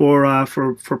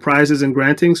for prizes and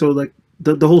granting. So like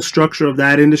the whole structure of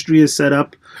that industry is set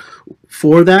up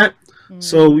for that.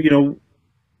 So you know,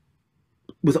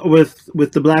 with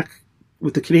the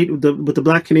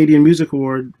Black Canadian Music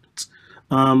Award,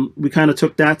 we kind of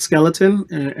took that skeleton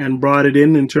and brought it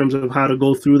in terms of how to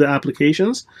go through the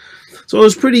applications. So it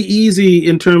was pretty easy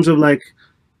in terms of like,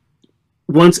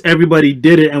 once everybody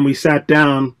did it and we sat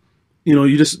down, you know,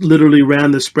 you just literally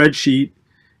ran the spreadsheet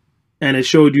and it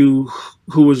showed you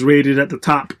who was rated at the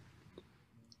top,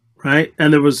 right?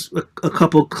 And there was a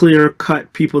couple clear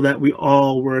cut people that we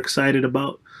all were excited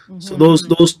about. So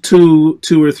those 2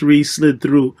 or 3 slid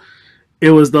through.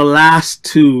 It was the last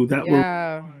 2 that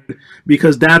were,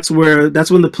 because that's when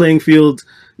the playing field,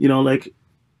 you know, like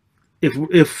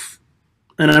if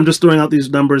and I'm just throwing out these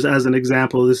numbers as an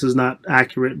example, this is not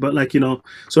accurate, but like, you know,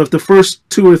 so if the first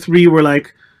 2 or 3 were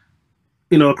like,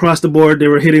 you know, across the board, they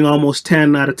were hitting almost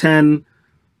 10 out of 10.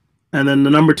 And then the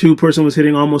number 2 person was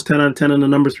hitting almost 10 out of 10. And the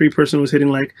number 3 person was hitting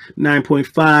like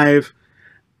 9.5.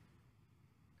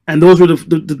 And those were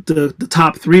the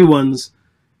top 3 ones.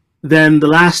 Then the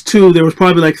last 2, there was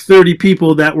probably like 30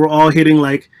 people that were all hitting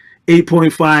like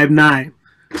 8.5, 9.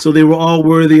 So they were all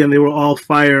worthy and they were all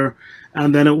fire.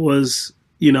 And then it was,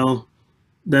 you know,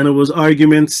 then it was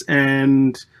arguments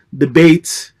and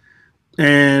debates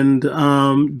and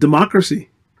democracy.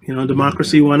 You know,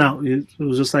 democracy won out. It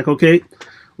was just like, okay,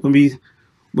 when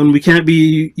we can't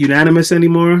be unanimous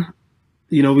anymore,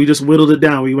 you know, we just whittled it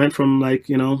down. We went from like,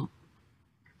 you know,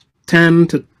 10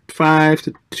 to 5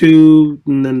 to 2,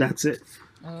 and then that's it.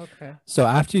 Okay. So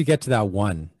after you get to that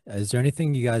 1, is there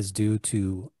anything you guys do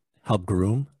to help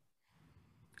groom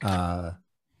them,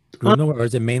 or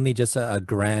is it mainly just a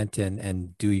grant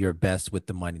and do your best with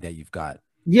the money that you've got?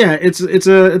 Yeah, it's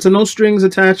a no strings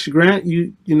attached grant.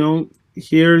 You know,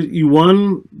 here you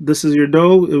won. This is your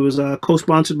dough. It was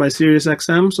co-sponsored by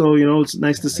SiriusXM, so you know it's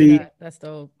nice to see. That's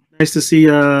dope. Nice to see, you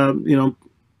know,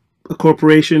 a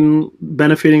corporation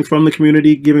benefiting from the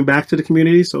community, giving back to the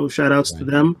community. So shout outs to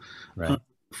them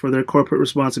for their corporate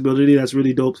responsibility. That's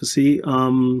really dope to see.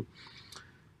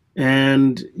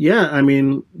 And yeah, I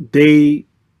mean,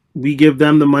 we give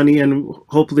them the money and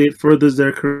hopefully it furthers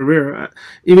their career. I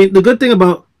mean, the good thing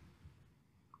about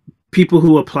people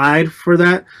who applied for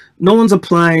that, no one's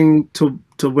applying to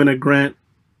win a grant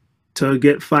to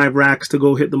get 5 racks to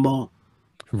go hit the mall.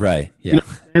 Right. Yeah. You know,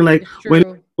 and like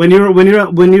when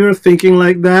you're thinking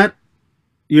like that,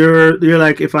 you're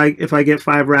like, if I get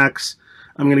 5 racks,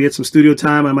 I'm gonna get some studio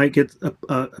time. I might get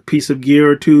a piece of gear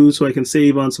or 2 so I can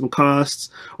save on some costs,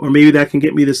 or maybe that can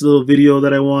get me this little video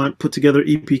that I want, put together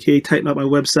EPK, tighten up my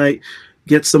website,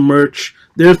 get some merch.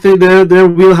 Their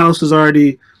wheelhouse is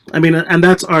already. I mean, and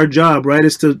that's our job, right?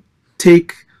 Is to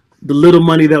take the little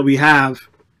money that we have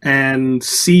and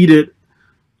seed it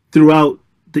throughout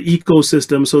the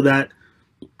ecosystem so that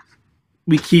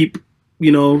we keep,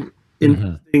 you know,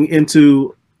 investing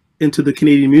into the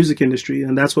Canadian music industry,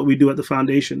 and that's what we do at the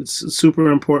foundation. It's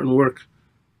super important work.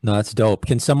 No, that's dope.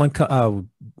 Can someone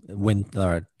win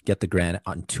or get the grant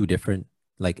on 2 different,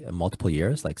 like multiple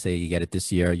years? Like say you get it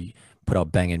this year, you put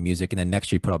out banging music, and then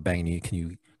next year you put out banging music. Can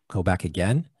you go back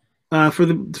again? For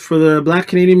the Black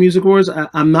Canadian Music Awards,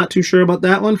 I'm not too sure about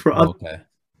that one. For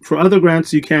other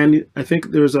grants, you can. I think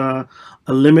there's a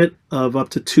limit of up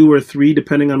to 2 or 3,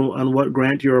 depending on what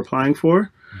grant you're applying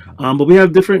for. But we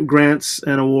have different grants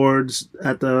and awards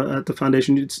at the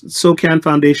foundation. It's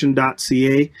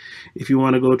socanfoundation.ca if you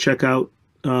want to go check out.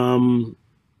 You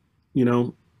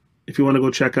know, if you want to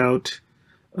go check out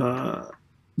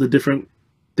the different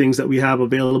things that we have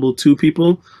available to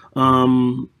people.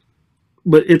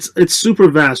 But it's super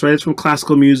vast, right? It's from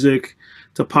classical music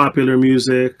to popular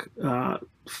music,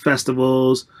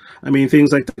 festivals. I mean,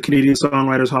 things like the Canadian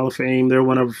Songwriters Hall of Fame. They're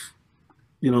one of,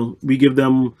 you know, we give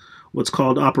them what's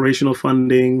called operational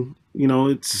funding. You know,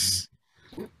 it's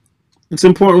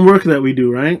important work that we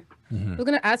do, right? I was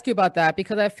gonna ask you about that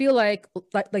because I feel like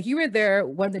you were there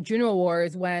when the Juno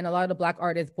Awards, when a lot of the Black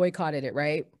artists boycotted it,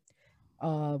 right?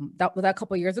 That was a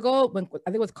couple of years ago when I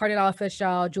think it was Cardinal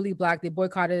Official, Julie Black. They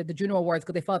boycotted the Juno Awards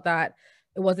because they felt that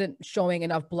it wasn't showing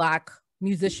enough Black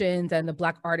musicians and the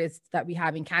Black artists that we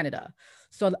have in Canada.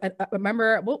 So I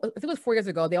remember, well, I think it was 4 years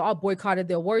ago, they all boycotted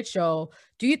the award show.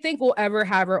 Do you think we'll ever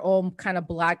have our own kind of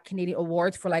Black Canadian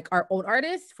awards for like our own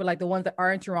artists, for like the ones that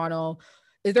are in Toronto?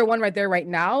 Is there one right there right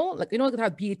now? Like, you know, we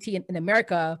have BET in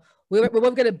America. We're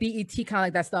going to BET kind of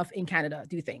like that stuff in Canada,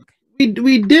 do you think?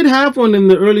 We did have one in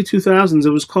the early 2000s. It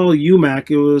was called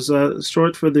UMAC. It was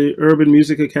short for the Urban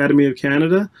Music Academy of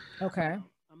Canada. Okay.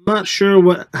 I'm not sure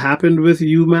what happened with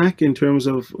UMAC in terms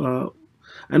of,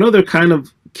 I know they're kind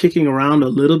of kicking around a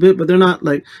little bit, but they're not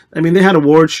like, I mean, they had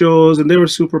award shows and they were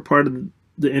super part of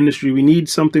the industry. We need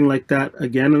something like that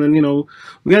again. And then, you know,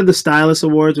 we had the Stylus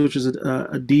Awards, which is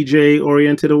a DJ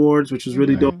oriented awards, which is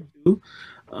really dope too.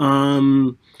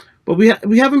 But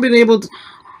we haven't been able to,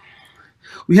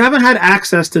 we haven't had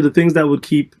access to the things that would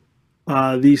keep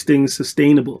these things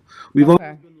sustainable. We've all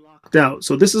been locked out.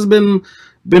 So this has been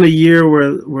a year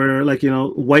where like, you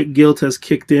know, white guilt has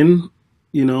kicked in,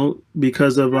 you know,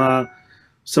 because of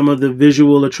some of the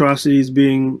visual atrocities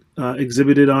being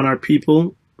exhibited on our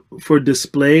people for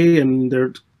display, and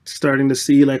they're starting to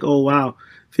see like, oh wow,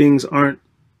 things aren't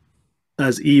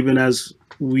as even as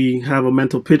we have a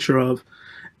mental picture of,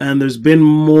 and there's been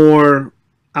more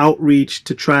outreach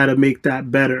to try to make that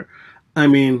better. I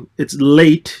mean, it's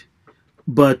late,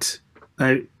 but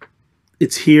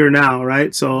it's here now,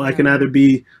 right? So I can either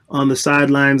be on the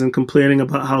sidelines and complaining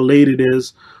about how late it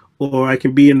is, or I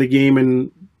can be in the game and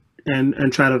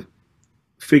try to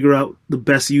figure out the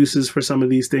best uses for some of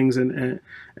these things and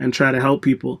try to help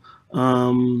people.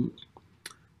 I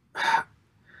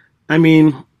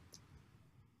mean,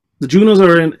 the Junos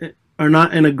are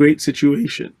not in a great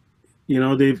situation. You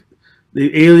know, they've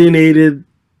alienated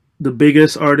the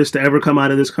biggest artist to ever come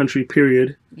out of this country,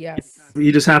 period. Yes.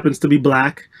 He just happens to be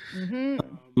Black. And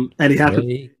he happens to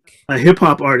be a hip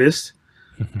hop artist.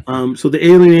 So they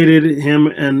alienated him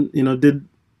and, you know, did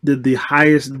the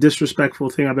highest disrespectful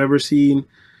thing I've ever seen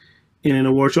in an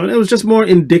award show. And it was just more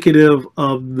indicative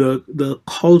of the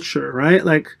culture, right?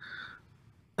 Like,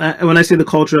 when I say the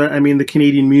culture, I mean the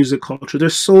Canadian music culture. They're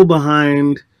so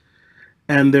behind,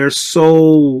 and they're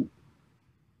so...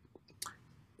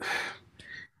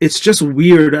 It's just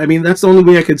weird. I mean, that's the only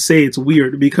way I could say it's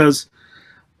weird, because,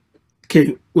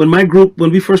 okay, when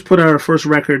we first put out our first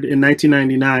record in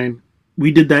 1999,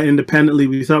 we did that independently.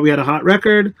 We thought we had a hot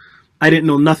record. I didn't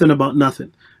know nothing about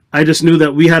nothing. I just knew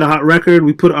that we had a hot record.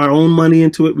 We put our own money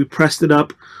into it. We pressed it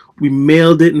up. We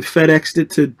mailed it and FedExed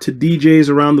it to DJs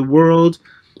around the world,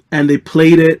 and they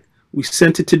played it. We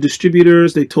sent it to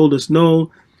distributors. They told us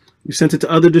no. We sent it to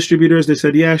other distributors. They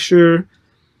said, yeah, sure.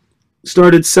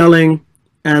 Started selling.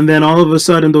 And then all of a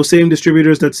sudden, those same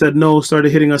distributors that said no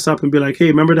started hitting us up and be like, hey,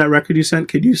 remember that record you sent?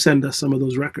 Could you send us some of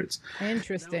those records?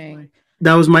 Interesting.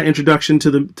 That was my introduction to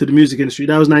the music industry.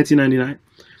 That was 1999.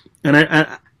 And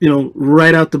I you know,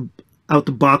 right out the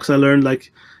box, I learned,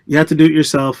 like, you have to do it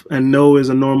yourself, and no is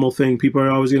a normal thing. People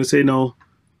are always going to say no.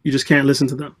 You just can't listen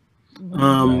to them.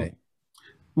 Right.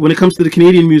 When it comes to the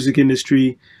Canadian music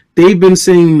industry, they've been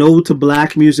saying no to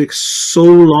Black music so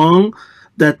long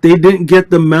that they didn't get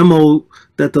the memo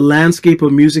that the landscape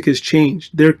of music has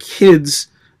changed. Their kids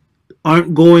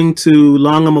aren't going to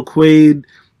Long and McQuaid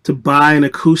to buy an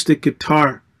acoustic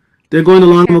guitar. They're going to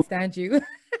Long and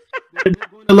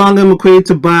McQuaid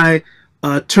to buy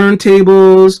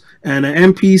turntables and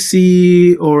an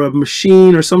MPC or a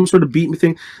machine or some sort of beat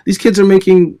thing. These kids are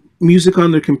making music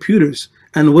on their computers.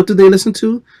 And what do they listen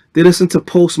to? They listen to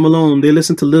Post Malone. They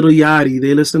listen to Lil Yachty.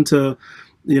 They listen to,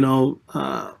 you know,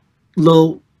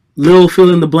 Lil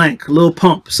fill in the blank, Lil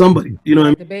Pump, somebody, you know what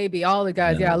I mean? The Baby, all the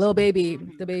guys, yeah, Lil Baby,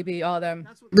 the Baby, all of them.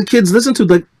 The kids listen to,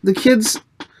 like, the kids,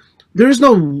 there's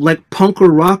no like punk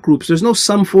or rock groups. There's no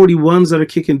Sum 41s that are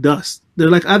kicking dust. They're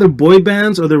like either boy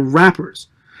bands or they're rappers.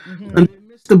 And they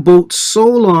missed the boat so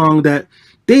long that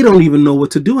they don't even know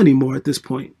what to do anymore at this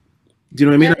point. Do you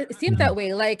know what I mean? Yeah, it seems that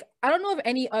way. Like, I don't know of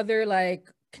any other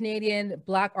like Canadian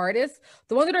Black artists.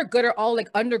 The ones that are good are all like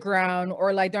underground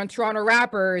or like they're on Toronto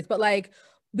rappers, but like,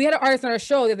 we had an artist on our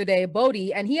show the other day,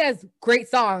 Bodhi, and he has great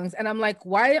songs. And I'm like,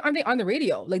 why aren't they on the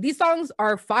radio? Like, these songs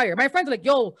are fire. My friends are like,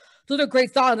 yo, those are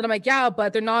great songs. And I'm like, yeah,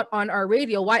 but they're not on our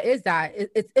radio. Why is that?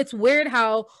 It's weird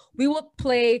how we will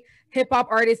play hip hop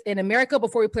artists in America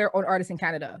before we play our own artists in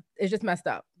Canada. It's just messed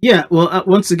up. Yeah, well,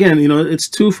 once again, you know, it's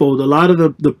twofold. A lot of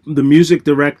the music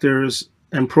directors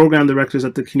and program directors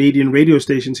at the Canadian radio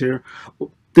stations here,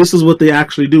 this is what they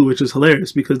actually do, which is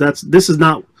hilarious, because this is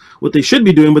not what they should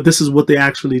be doing, but this is what they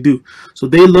actually do. So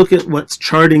they look at what's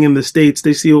charting in the States,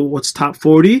 they see what's top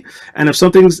 40, and if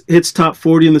something hits top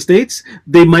 40 in the States,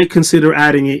 they might consider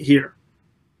adding it here.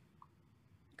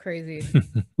 Crazy.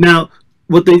 Now,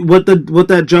 what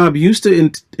that job used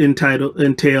to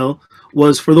entail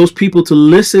was for those people to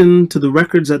listen to the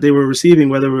records that they were receiving,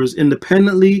 whether it was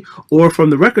independently or from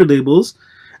the record labels,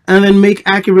 and then make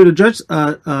accurate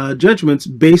judgments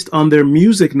based on their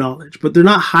music knowledge. But they're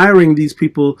not hiring these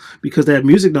people because they have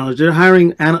music knowledge. They're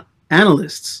hiring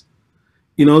analysts,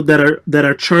 you know, that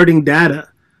are charting data.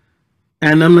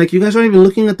 And I'm like, you guys aren't even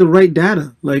looking at the right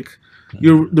data. Like,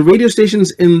 the radio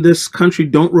stations in this country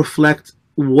don't reflect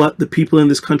what the people in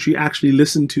this country actually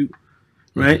listen to,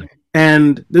 right? Mm-hmm.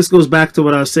 And this goes back to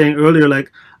what I was saying earlier.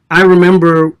 Like, I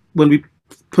remember when we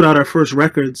put out our first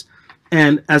records,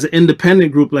 and as an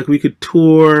independent group, like, we could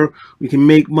tour, we can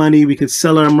make money, we could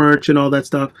sell our merch and all that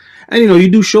stuff. And, you know, you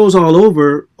do shows all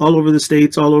over the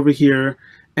States, all over here,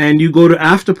 and you go to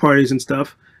after parties and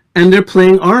stuff, and they're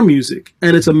playing our music.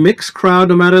 And it's a mixed crowd,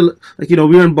 no matter, like, you know,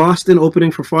 we were in Boston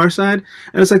opening for Pharcyde,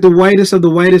 and it's like the whitest of the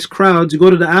whitest crowds. You go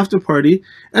to the after party,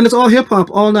 and it's all hip-hop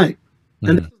all night. Mm-hmm.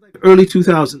 And this was like early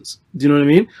 2000s. Do you know what I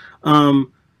mean?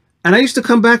 And I used to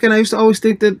come back, and I used to always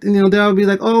think that, you know, they would be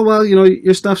like, oh, well, you know,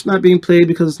 your stuff's not being played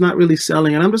because it's not really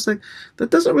selling. And I'm just like, that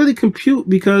doesn't really compute,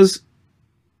 because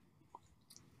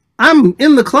I'm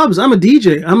in the clubs. I'm a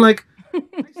DJ. I'm like,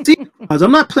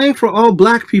 I'm not playing for all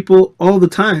black people all the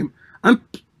time. I'm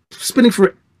spinning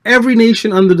for every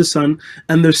nation under the sun,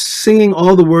 and they're singing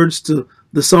all the words to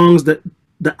the songs that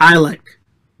I like,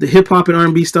 the hip hop and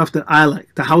R&B stuff that I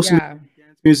like, the house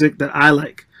music that I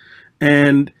like.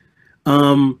 And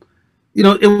you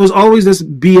know, it was always this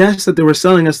BS that they were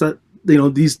selling us, that, you know,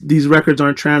 these records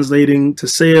aren't translating to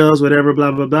sales, whatever,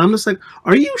 blah, blah, blah. I'm just like,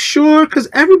 are you sure? Because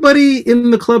everybody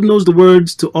in the club knows the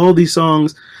words to all these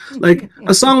songs. Like,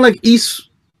 a song like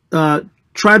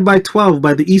Tried by 12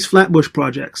 by the East Flatbush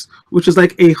Projects, which is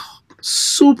like a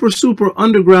super, super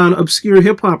underground, obscure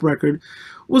hip-hop record,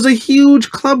 was a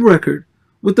huge club record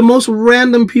with the most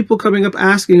random people coming up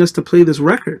asking us to play this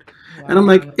record. Wow. And I'm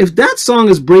like, if that song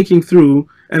is breaking through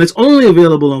and it's only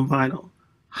available on vinyl,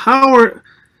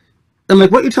 I'm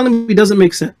like, what you're telling me doesn't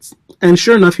make sense. And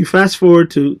sure enough, you fast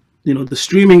forward to, you know, the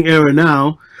streaming era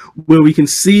now, where we can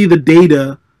see the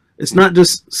data. It's not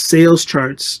just sales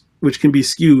charts, which can be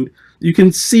skewed. You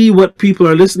can see what people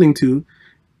are listening to.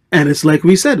 And it's like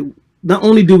we said, not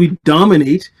only do we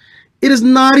dominate, it is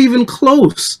not even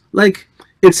close. Like,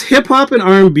 it's hip hop and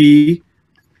R&B,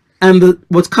 and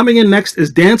what's coming in next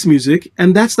is dance music,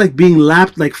 and that's like being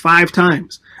lapped like 5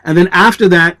 times. And then after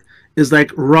that is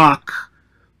like rock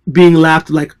being lapped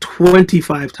like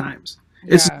 25 times.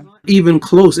 Yeah. It's not even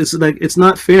close. It's like, it's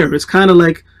not fair. It's kind of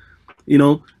like, you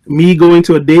know, me going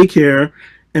to a daycare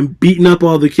and beating up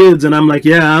all the kids, and I'm like,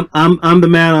 yeah, I'm the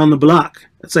man on the block.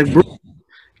 It's like, bro,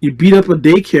 you beat up a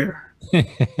daycare.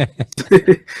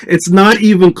 It's not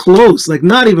even close. Like,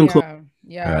 not even close.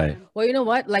 Yeah. Right. Well, you know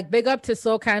what? Like, big up to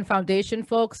SoCan Foundation,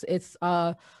 folks. It's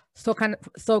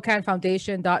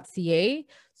SoCanFoundation.ca.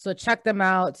 So check them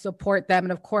out, support them.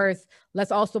 And of course,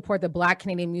 let's all support the Black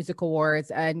Canadian Music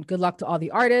Awards, and good luck to all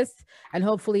the artists. And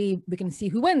hopefully we can see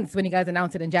who wins when you guys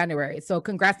announce it in January. So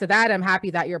congrats to that. I'm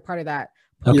happy that you're a part of that.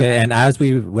 Okay. And as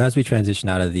we transition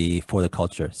out of the For the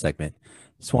Culture segment,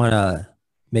 just want to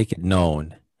make it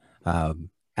known,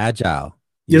 Agile,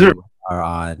 yes, sir, are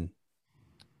on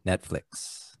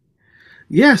Netflix.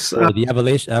 Yes. The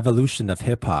evolution of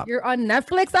hip hop. You're on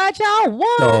Netflix, Agile?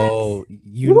 What? So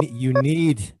you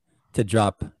need to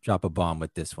drop a bomb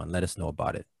with this one. Let us know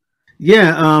about it.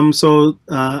 Yeah. So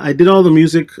I did all the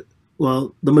music.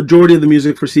 Well, the majority of the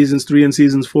music for seasons 3 and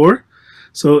seasons 4.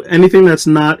 So anything that's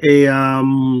not a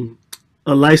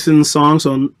licensed song.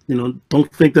 So, you know, don't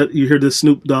think that you hear the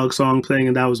Snoop Dogg song playing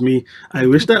and that was me. I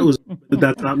wish that was, but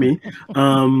that's not me.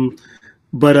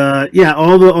 But yeah,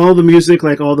 all the music,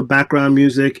 like all the background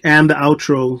music and the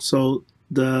outro. So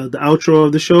the outro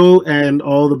of the show and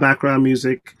all the background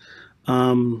music.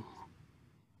 There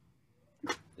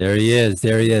he is.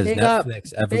 Big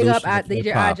Netflix. Up, big up at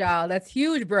DJ Agile. That's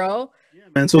huge, bro. Yeah,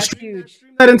 man. So stream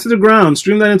that into the ground. It's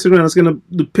gonna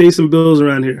pay some bills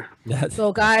around here.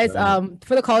 So guys,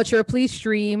 For the Culture, please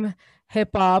stream hip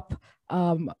hop.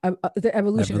 The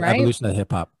evolution, right? Evolution of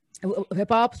hip hop. Hip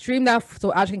hop, stream that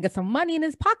so Agile can get some money in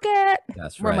his pocket.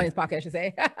 That's right. More money in his pocket, I should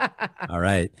say. All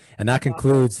right, and that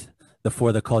concludes the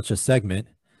For the Culture segment.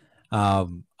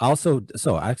 Also,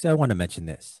 so actually, I want to mention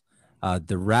this: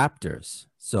 the Raptors.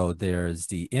 So there's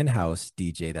the in-house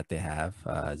DJ that they have,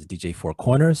 DJ Four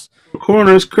Corners.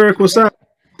 Kirk, what's up?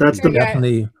 That's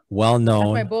definitely well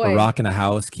known for rocking the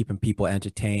house, keeping people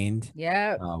entertained.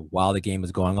 Yeah. While the game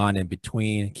is going on, in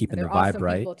between, keeping the vibe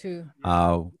right. Too.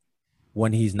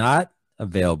 When he's not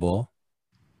available,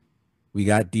 we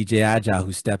got DJ Agile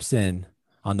who steps in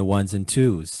on the 1s and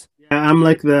 2s. Yeah, I'm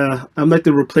like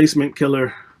the replacement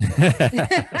killer.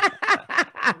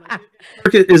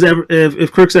 Kirk is ever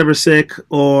if Kirk's ever sick,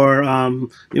 or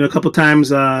a couple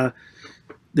times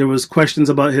there was questions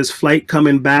about his flight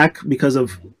coming back because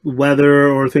of weather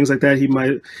or things like that. He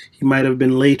might have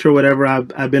been late or whatever.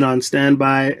 I've been on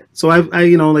standby. So I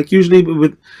like usually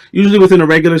within a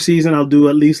regular season I'll do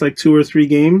at least like 2 or 3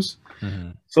 games.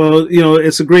 Mm-hmm. So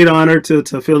it's a great honor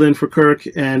to fill in for Kirk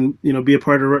and be a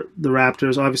part of the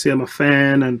Raptors. Obviously I'm a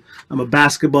fan and I'm a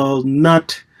basketball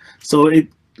nut. So it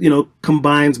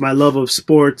combines my love of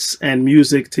sports and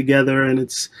music together, and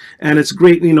it's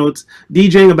great. It's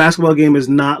DJing a basketball game is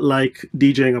not like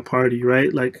DJing a party,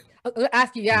 right? Like, I'll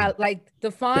ask you, like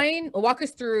walk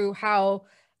us through how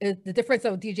is the difference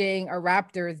of DJing a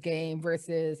Raptors game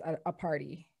versus a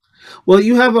party. Well,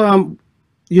 you have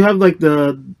like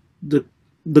the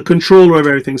controller of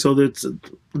everything. So that's a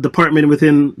department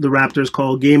within the Raptors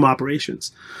called game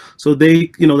operations. So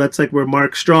they, that's like where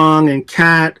Mark Strong and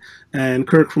Kat and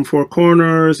Kirk from Four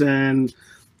Corners and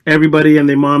everybody and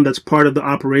their mom that's part of the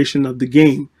operation of the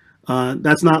game.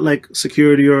 That's not like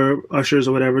security or ushers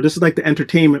or whatever. This is like the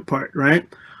entertainment part, right?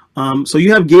 So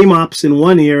you have game ops in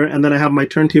one ear, and then I have my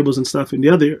turntables and stuff in the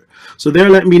other ear. So they're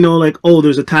letting me know like, oh,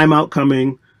 there's a timeout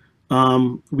coming.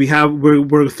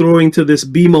 We're throwing to this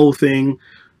BMO thing,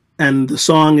 and the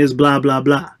song is blah blah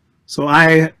blah. So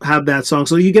I have that song.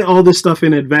 So you get all this stuff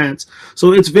in advance.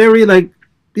 So it's very like,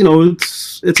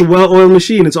 it's a well-oiled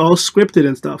machine. It's all scripted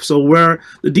and stuff. So where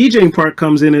the DJing part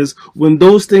comes in is when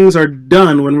those things are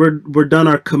done, when we're done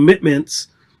our commitments,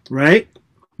 right?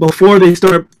 Before they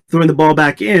start throwing the ball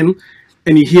back in,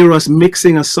 and you hear us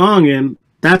mixing a song in,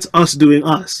 that's us doing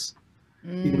us.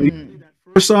 That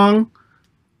first song,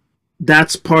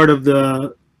 that's part of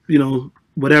the,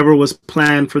 whatever was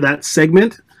planned for that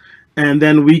segment, and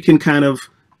then we can kind of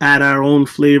add our own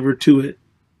flavor to it.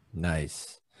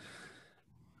 Nice.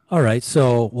 All right.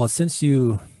 So, well, since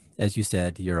as you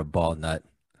said, you're a ball nut,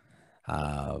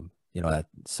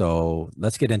 so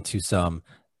let's get into some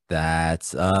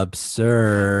That's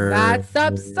Absurd. That's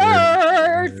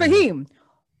absurd. Fahim,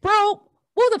 bro,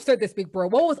 what was absurd this week, bro?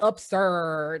 What was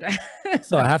absurd?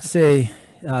 So I have to say,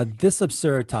 this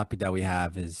absurd topic that we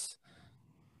have is,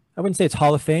 I wouldn't say it's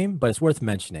Hall of Fame, but it's worth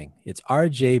mentioning. It's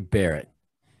R.J. Barrett.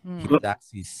 He was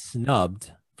actually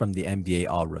snubbed from the NBA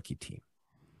All-Rookie team.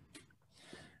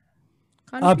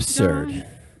 Absurd.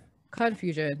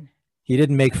 Confusion. He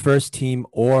didn't make first team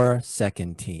or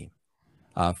second team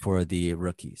for the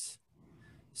rookies.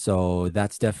 So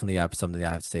that's definitely something I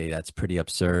have to say that's pretty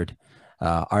absurd.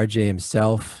 RJ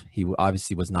himself, he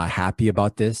obviously was not happy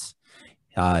about this.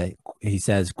 He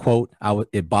says, quote,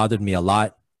 it bothered me a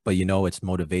lot, but it's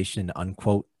motivation,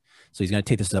 unquote. So he's going to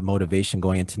take this as a motivation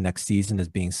going into next season as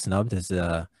being snubbed as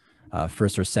a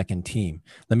first or second team.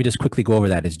 Let me just quickly go over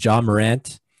that. It's Ja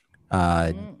Morant,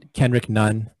 Kendrick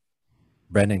Nunn,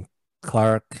 Brendan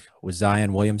Clark,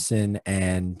 Zion Williamson,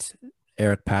 and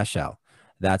Eric Paschal.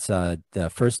 That's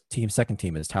the first team. Second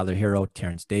team is Tyler Hero,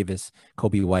 Terrence Davis,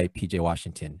 Kobe White, PJ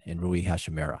Washington, and Rui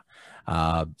Hachimura.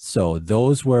 So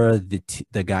those were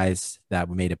the guys that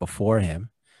made it before him.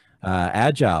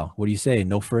 Agile, what do you say?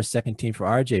 No first, second team for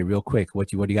RJ. Real quick, what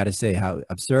do you got to say? How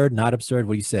absurd? Not absurd?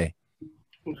 What do you say?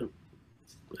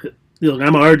 Look,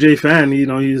 I'm an RJ fan.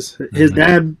 His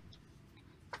dad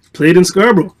played in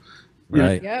Scarborough.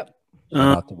 Right. Yep.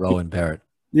 About the Rowan Barrett.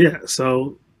 Yeah.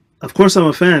 So, of course, I'm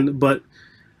a fan. But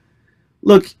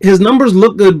look, his numbers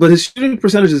look good, but his shooting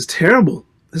percentage is terrible.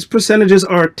 His percentages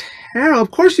are terrible.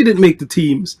 Of course, you didn't make the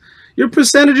teams. Your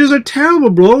percentages are terrible,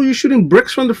 bro. You're shooting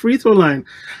bricks from the free throw line.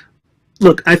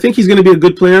 Look, I think he's going to be a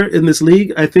good player in this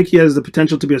league. I think he has the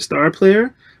potential to be a star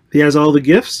player. He has all the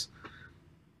gifts.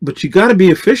 But you got to be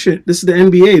efficient. This is the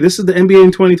NBA. This is the NBA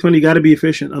in 2020. You got to be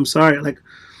efficient. I'm sorry. Like,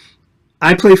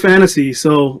 I play fantasy,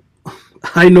 so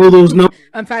I know those numbers.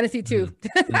 I'm fantasy too.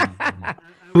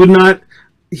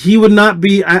 He would not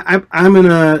be. I'm in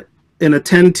a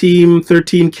 10-team,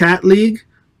 13 cat league.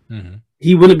 Mm-hmm.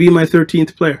 He wouldn't be my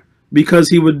 13th player because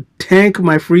he would tank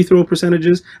my free throw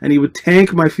percentages and he would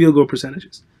tank my field goal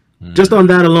percentages, just on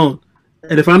that alone.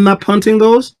 And if I'm not punting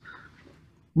those,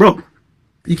 bro,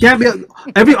 you can't be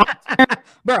every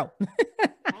bro.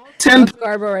 10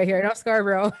 Scarborough right here. No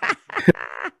Scarborough.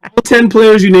 10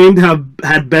 players you named have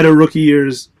had better rookie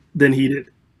years than he did.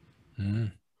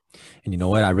 And you know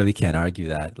what? I really can't argue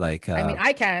that. Like, I mean,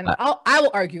 I can. I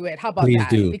will argue it. How about please that?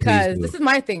 Do, because please this is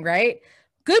my thing, right?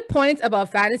 Good points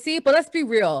about fantasy, but let's be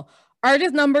real.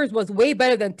 RJ's numbers was way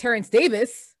better than Terrence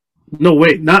Davis. No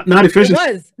way, not efficient.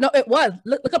 It was.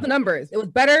 Look up the numbers. It was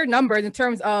better numbers in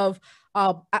terms of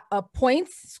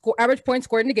points, average points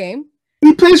scored in the game.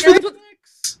 He plays for the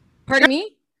Knicks. Pardon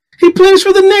me? He plays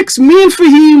for the Knicks. Me and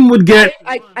Fahim would get.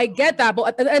 I get that, but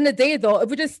at the end of the day, though,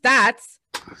 if it's just stats,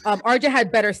 RJ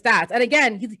had better stats. And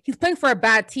again, he's playing for a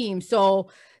bad team, so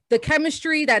the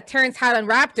chemistry that Terrence had on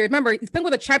Raptors. Remember, he's playing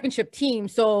with a championship team,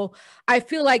 so I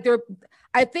feel like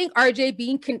I think RJ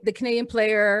being the Canadian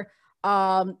player,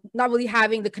 not really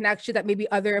having the connection that maybe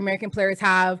other American players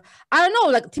have. I don't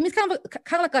know. Like, to me, it's kind of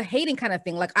like a hating kind of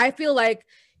thing. Like, I feel like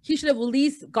he should have at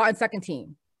least gotten second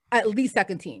team,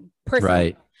 personally.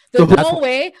 Right. There's no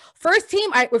way. First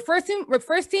team,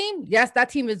 yes, that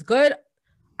team is good.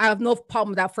 I have no problem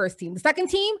with that first team. The second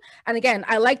team, and again,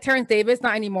 I like Terrence Davis,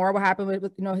 not anymore. What happened with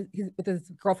with his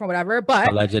girlfriend, whatever. But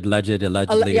alleged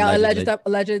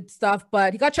stuff.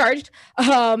 But he got charged.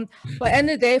 But end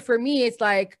of the day, for me, it's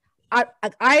like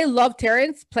I love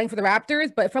Terrence playing for the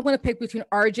Raptors. But if I'm going to pick between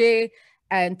RJ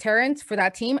and Terrence for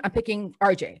that team, I'm picking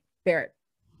RJ Barrett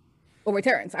over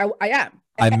Terrence. I am.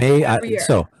 I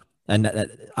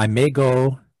may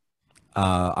go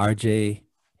RJ.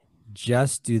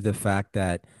 Just due to the fact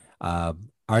that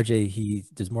RJ he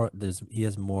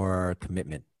has more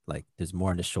commitment, like there's more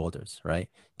on his shoulders, right?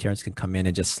 Terrence can come in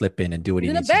and just slip in and do what he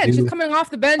needs to do. He's coming off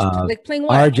the bench, like playing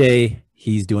what? RJ,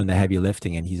 he's doing the heavy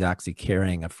lifting and he's actually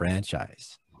carrying a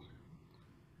franchise.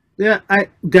 Yeah, I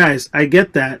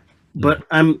get that, but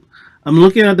I'm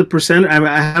looking at the percent.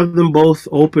 I have them both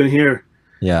open here.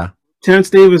 Yeah, Terrence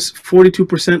Davis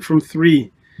 42% from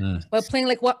 3. But playing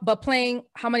like what? But playing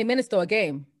how many minutes though a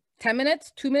game? 10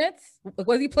 minutes, 2 minutes?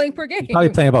 What is he playing per game? He's probably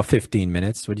playing about 15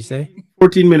 minutes. What'd you say?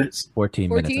 14 minutes. 14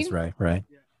 minutes. That's right. Right.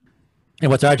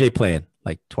 And what's RJ playing?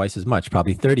 Like twice as much,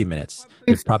 probably 30 minutes.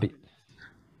 It's probably.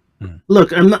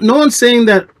 Look, no one's saying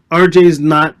that RJ is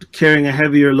not carrying a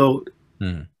heavier load,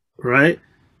 right?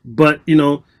 But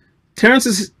Terrence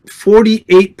is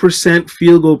 48%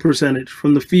 field goal percentage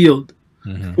from the field,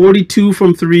 42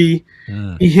 from 3.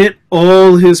 He hit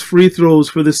all his free throws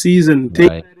for the season. Take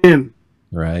that in.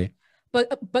 Right.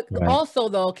 But also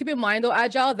though, keep in mind though,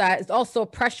 Agile, that it's also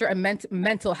pressure and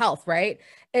mental health, right?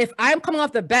 If I'm coming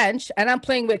off the bench and I'm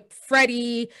playing with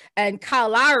Freddie and Kyle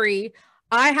Lowry,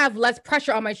 I have less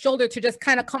pressure on my shoulder to just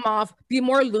kind of come off, be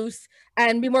more loose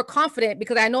and be more confident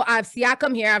because I know I have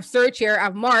Siakam here, I have Serge here, I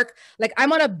have Mark. Like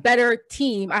I'm on a better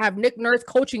team. I have Nick Nurse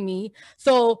coaching me.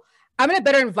 So I'm in a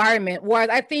better environment. Whereas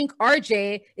I think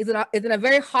RJ is in a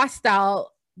very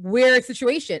hostile, weird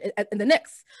situation in the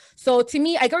Knicks. So to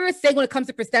me, I get what you're saying when it comes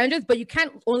to percentages, but you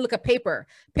can't only look at paper.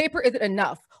 Paper isn't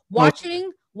enough.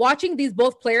 Watching these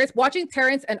both players, watching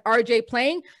Terrence and RJ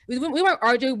playing, we remember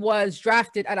RJ was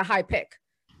drafted at a high pick.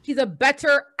 He's a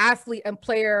better athlete and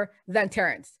player than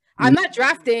Terrence. I'm not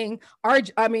drafting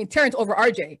Terrence over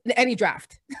RJ in any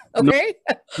draft, okay?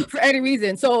 No. For any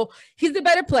reason. So he's the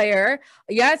better player,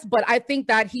 yes, but I think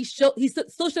that he still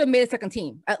should have made a second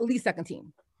team, at least second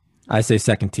team. I say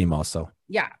second team also.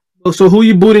 Yeah. So who are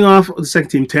you booting off the second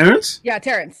team? Terrence? Yeah,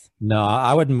 Terrence. No,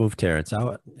 I wouldn't move Terrence.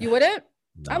 You wouldn't?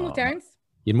 No. I'd move Terrence.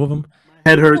 You'd move him?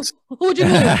 Head hurts. Who'd you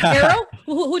move? Arrow?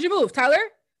 Who'd you move? Tyler?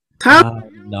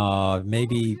 No,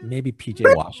 maybe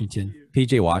PJ Washington.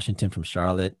 PJ Washington from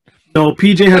Charlotte. No,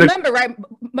 PJ had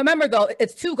Remember though,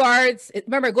 it's 2 guards.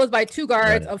 Remember, it goes by 2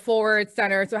 guards, a forward,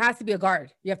 center, so it has to be a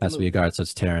guard. You have to be a guard. So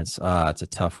it's Terrence. It's a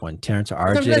tough one. Terrence or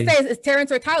RJ. So I'm gonna say it's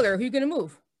Terrence or Tyler. Who are you gonna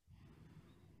move?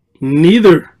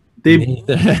 Neither.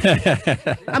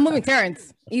 I'm moving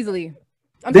Terrence easily.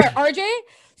 I'm sorry, RJ.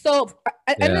 So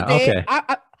at the end of the day,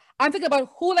 okay. I'm thinking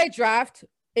about who I draft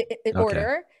in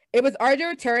order. It was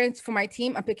RJ or Terrence for my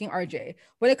team. I'm picking RJ.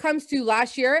 When it comes to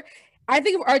last year, I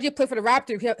think if RJ played for the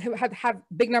Raptors, he had have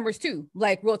big numbers too.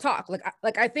 Like real talk.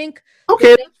 Like I think.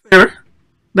 Okay,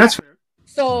 that's fair.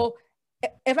 So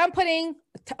if I'm putting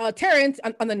Terrence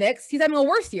on the Knicks, he's having a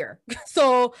worse year.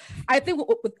 So I think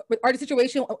with RJ's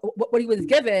situation, what he was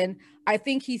given, I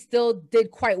think he still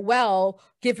did quite well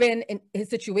given in his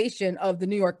situation of the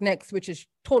New York Knicks, which is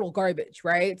total garbage,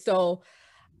 right? So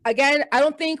again, I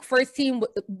don't think first team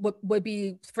would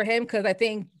be for him because I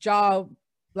think Ja,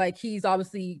 like he's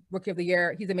obviously rookie of the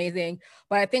year. He's amazing.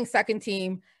 But I think second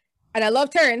team, and I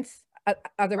love Terrence as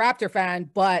a Raptor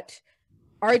fan, but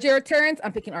RJ or Terrence,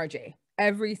 I'm picking RJ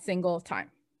every single time.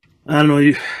 I don't know.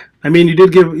 You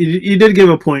did give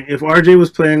a point. If RJ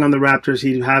was playing on the Raptors,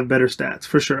 he'd have better stats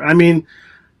for sure. I mean,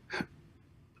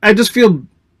 I just feel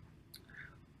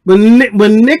when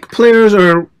Knick players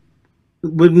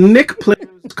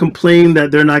complain that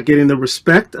they're not getting the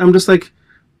respect, I'm just like,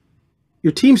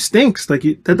 your team stinks. Like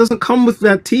that doesn't come with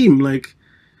that team. Like,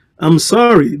 I'm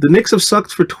sorry, the Knicks have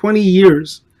sucked for 20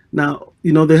 years now.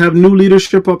 They have new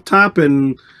leadership up top,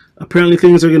 and apparently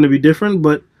things are going to be different.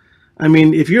 But I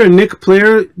mean, if you're a Knick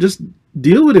player, just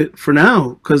deal with it for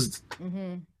now, because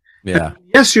Yeah.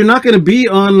 Yes, you're not going to be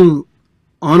on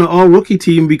an all rookie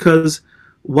team because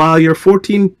while your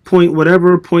 14 point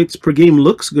whatever points per game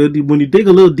looks good, when you dig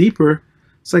a little deeper,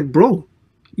 it's like, bro,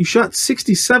 you shot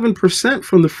 67%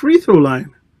 from the free throw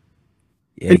line.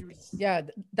 Yeah,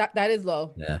 that is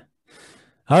low. Yeah.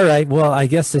 All right. Well, I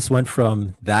guess this went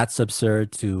from that's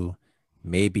absurd to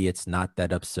maybe it's not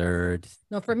that absurd.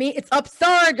 No, for me, it's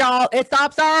absurd, y'all. It's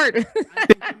absurd.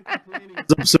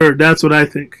 It's absurd. That's what I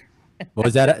think. What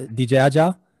was that, DJ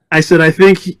Agile? I said I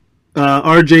think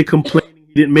RJ complaining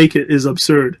he didn't make it is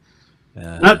absurd.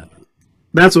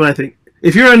 That's what I think.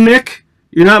 If you're a Knick,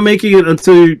 you're not making it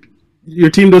until your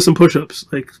team does some push-ups.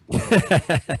 Like,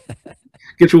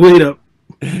 get your weight up.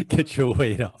 Get your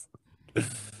weight up.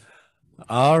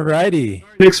 All righty.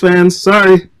 Knicks fans,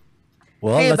 sorry.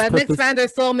 Well, hey, but Knicks fans are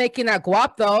still making that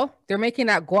guap, though. They're making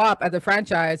that guap as a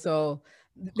franchise, so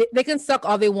they can suck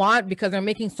all they want because they're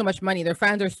making so much money. Their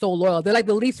fans are so loyal. They're like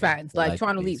the Leafs fans, like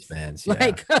Toronto Leafs fans. Yeah.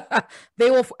 Like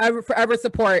they will forever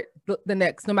support the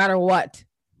Knicks no matter what.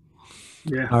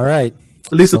 Yeah. All right.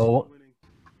 At least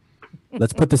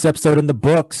let's put this episode in the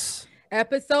books.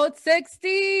 Episode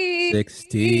 16.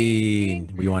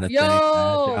 16. We want to thank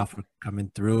Agile for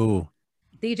coming through.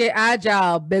 DJ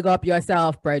Agile, big up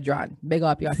yourself, Bredron. Big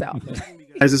up yourself.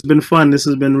 Guys, it's been fun. This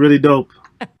has been really dope.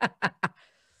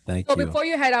 Thank you. So before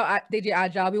you head out, DJ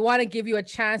Agile, we want to give you a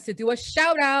chance to do a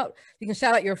shout out. You can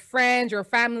shout out your friends, your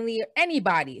family,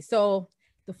 anybody. So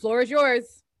the floor is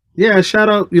yours. Yeah, shout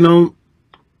out,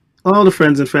 all the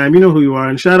friends and fam. You know who you are.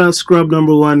 And shout out Scrub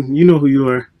number 1. You know who you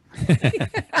are.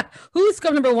 Who's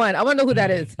Scrub number 1? I want to know who that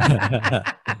is.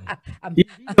 He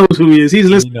knows who he is. He's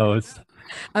listening. He knows.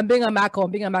 I'm being a Mako.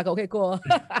 Okay, cool.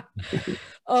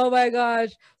 Oh my gosh.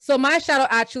 So my shout out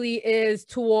actually is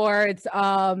towards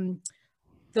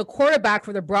the quarterback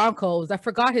for the Broncos. I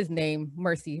forgot his name.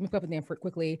 Mercy. Let me put up his name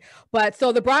quickly. But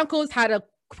so the Broncos had a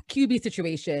QB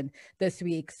situation this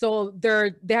week. So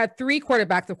they had 3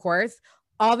 quarterbacks, of course.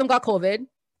 All of them got COVID.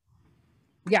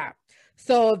 Yeah.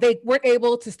 So they weren't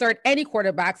able to start any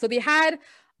quarterback. So they had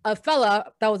a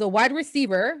fella that was a wide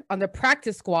receiver on the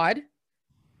practice squad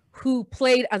who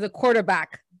played as a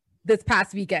quarterback this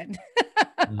past weekend.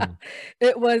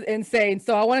 It was insane.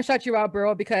 So I want to shout you out,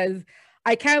 bro, because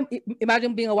I can't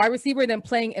imagine being a wide receiver and then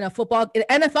playing in an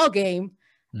NFL game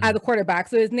as a quarterback.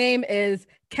 So his name is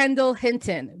Kendall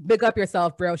Hinton. Big up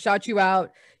yourself, bro. Shout you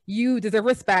out. You deserve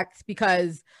respect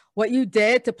because what you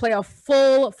did to play a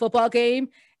full football game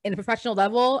in a professional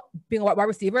level, being a wide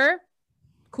receiver,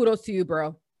 kudos to you,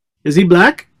 bro. Is he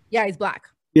black? Yeah, he's black.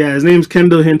 Yeah, his name's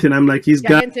Kendall Hinton. I'm like,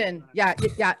 got Hinton. Yeah,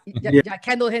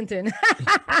 Kendall Hinton.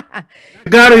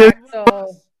 Got it.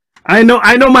 So I know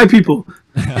my people.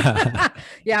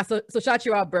 Yeah, so shout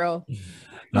you out, bro.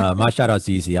 My shout out's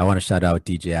easy. I want to shout out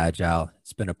DJ Agile.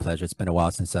 It's been a pleasure. It's been a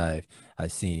while since I've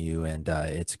seen you, and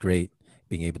it's great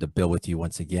being able to build with you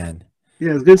once again.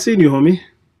 Yeah, it's good seeing you, homie.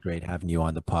 Great having you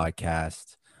on the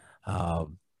podcast.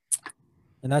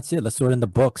 And that's it. Let's throw it in the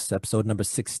books. Episode number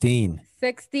 16.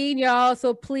 16, y'all.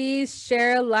 So please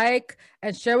share, like,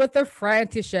 and share with a friend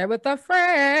to share with a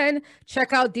friend.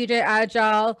 Check out DJ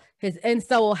Agile. His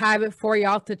Insta will have it for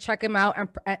y'all to check him out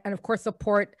and of course,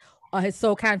 support his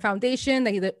SoCan Foundation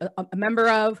that he's a member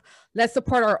of. Let's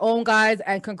support our own guys,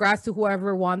 and congrats to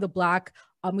whoever won the Black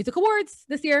Music Awards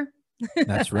this year.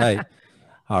 That's right.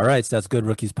 All right. So that's Good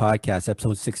Rookies Podcast,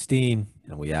 episode 16.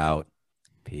 And we out.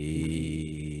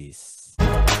 Peace.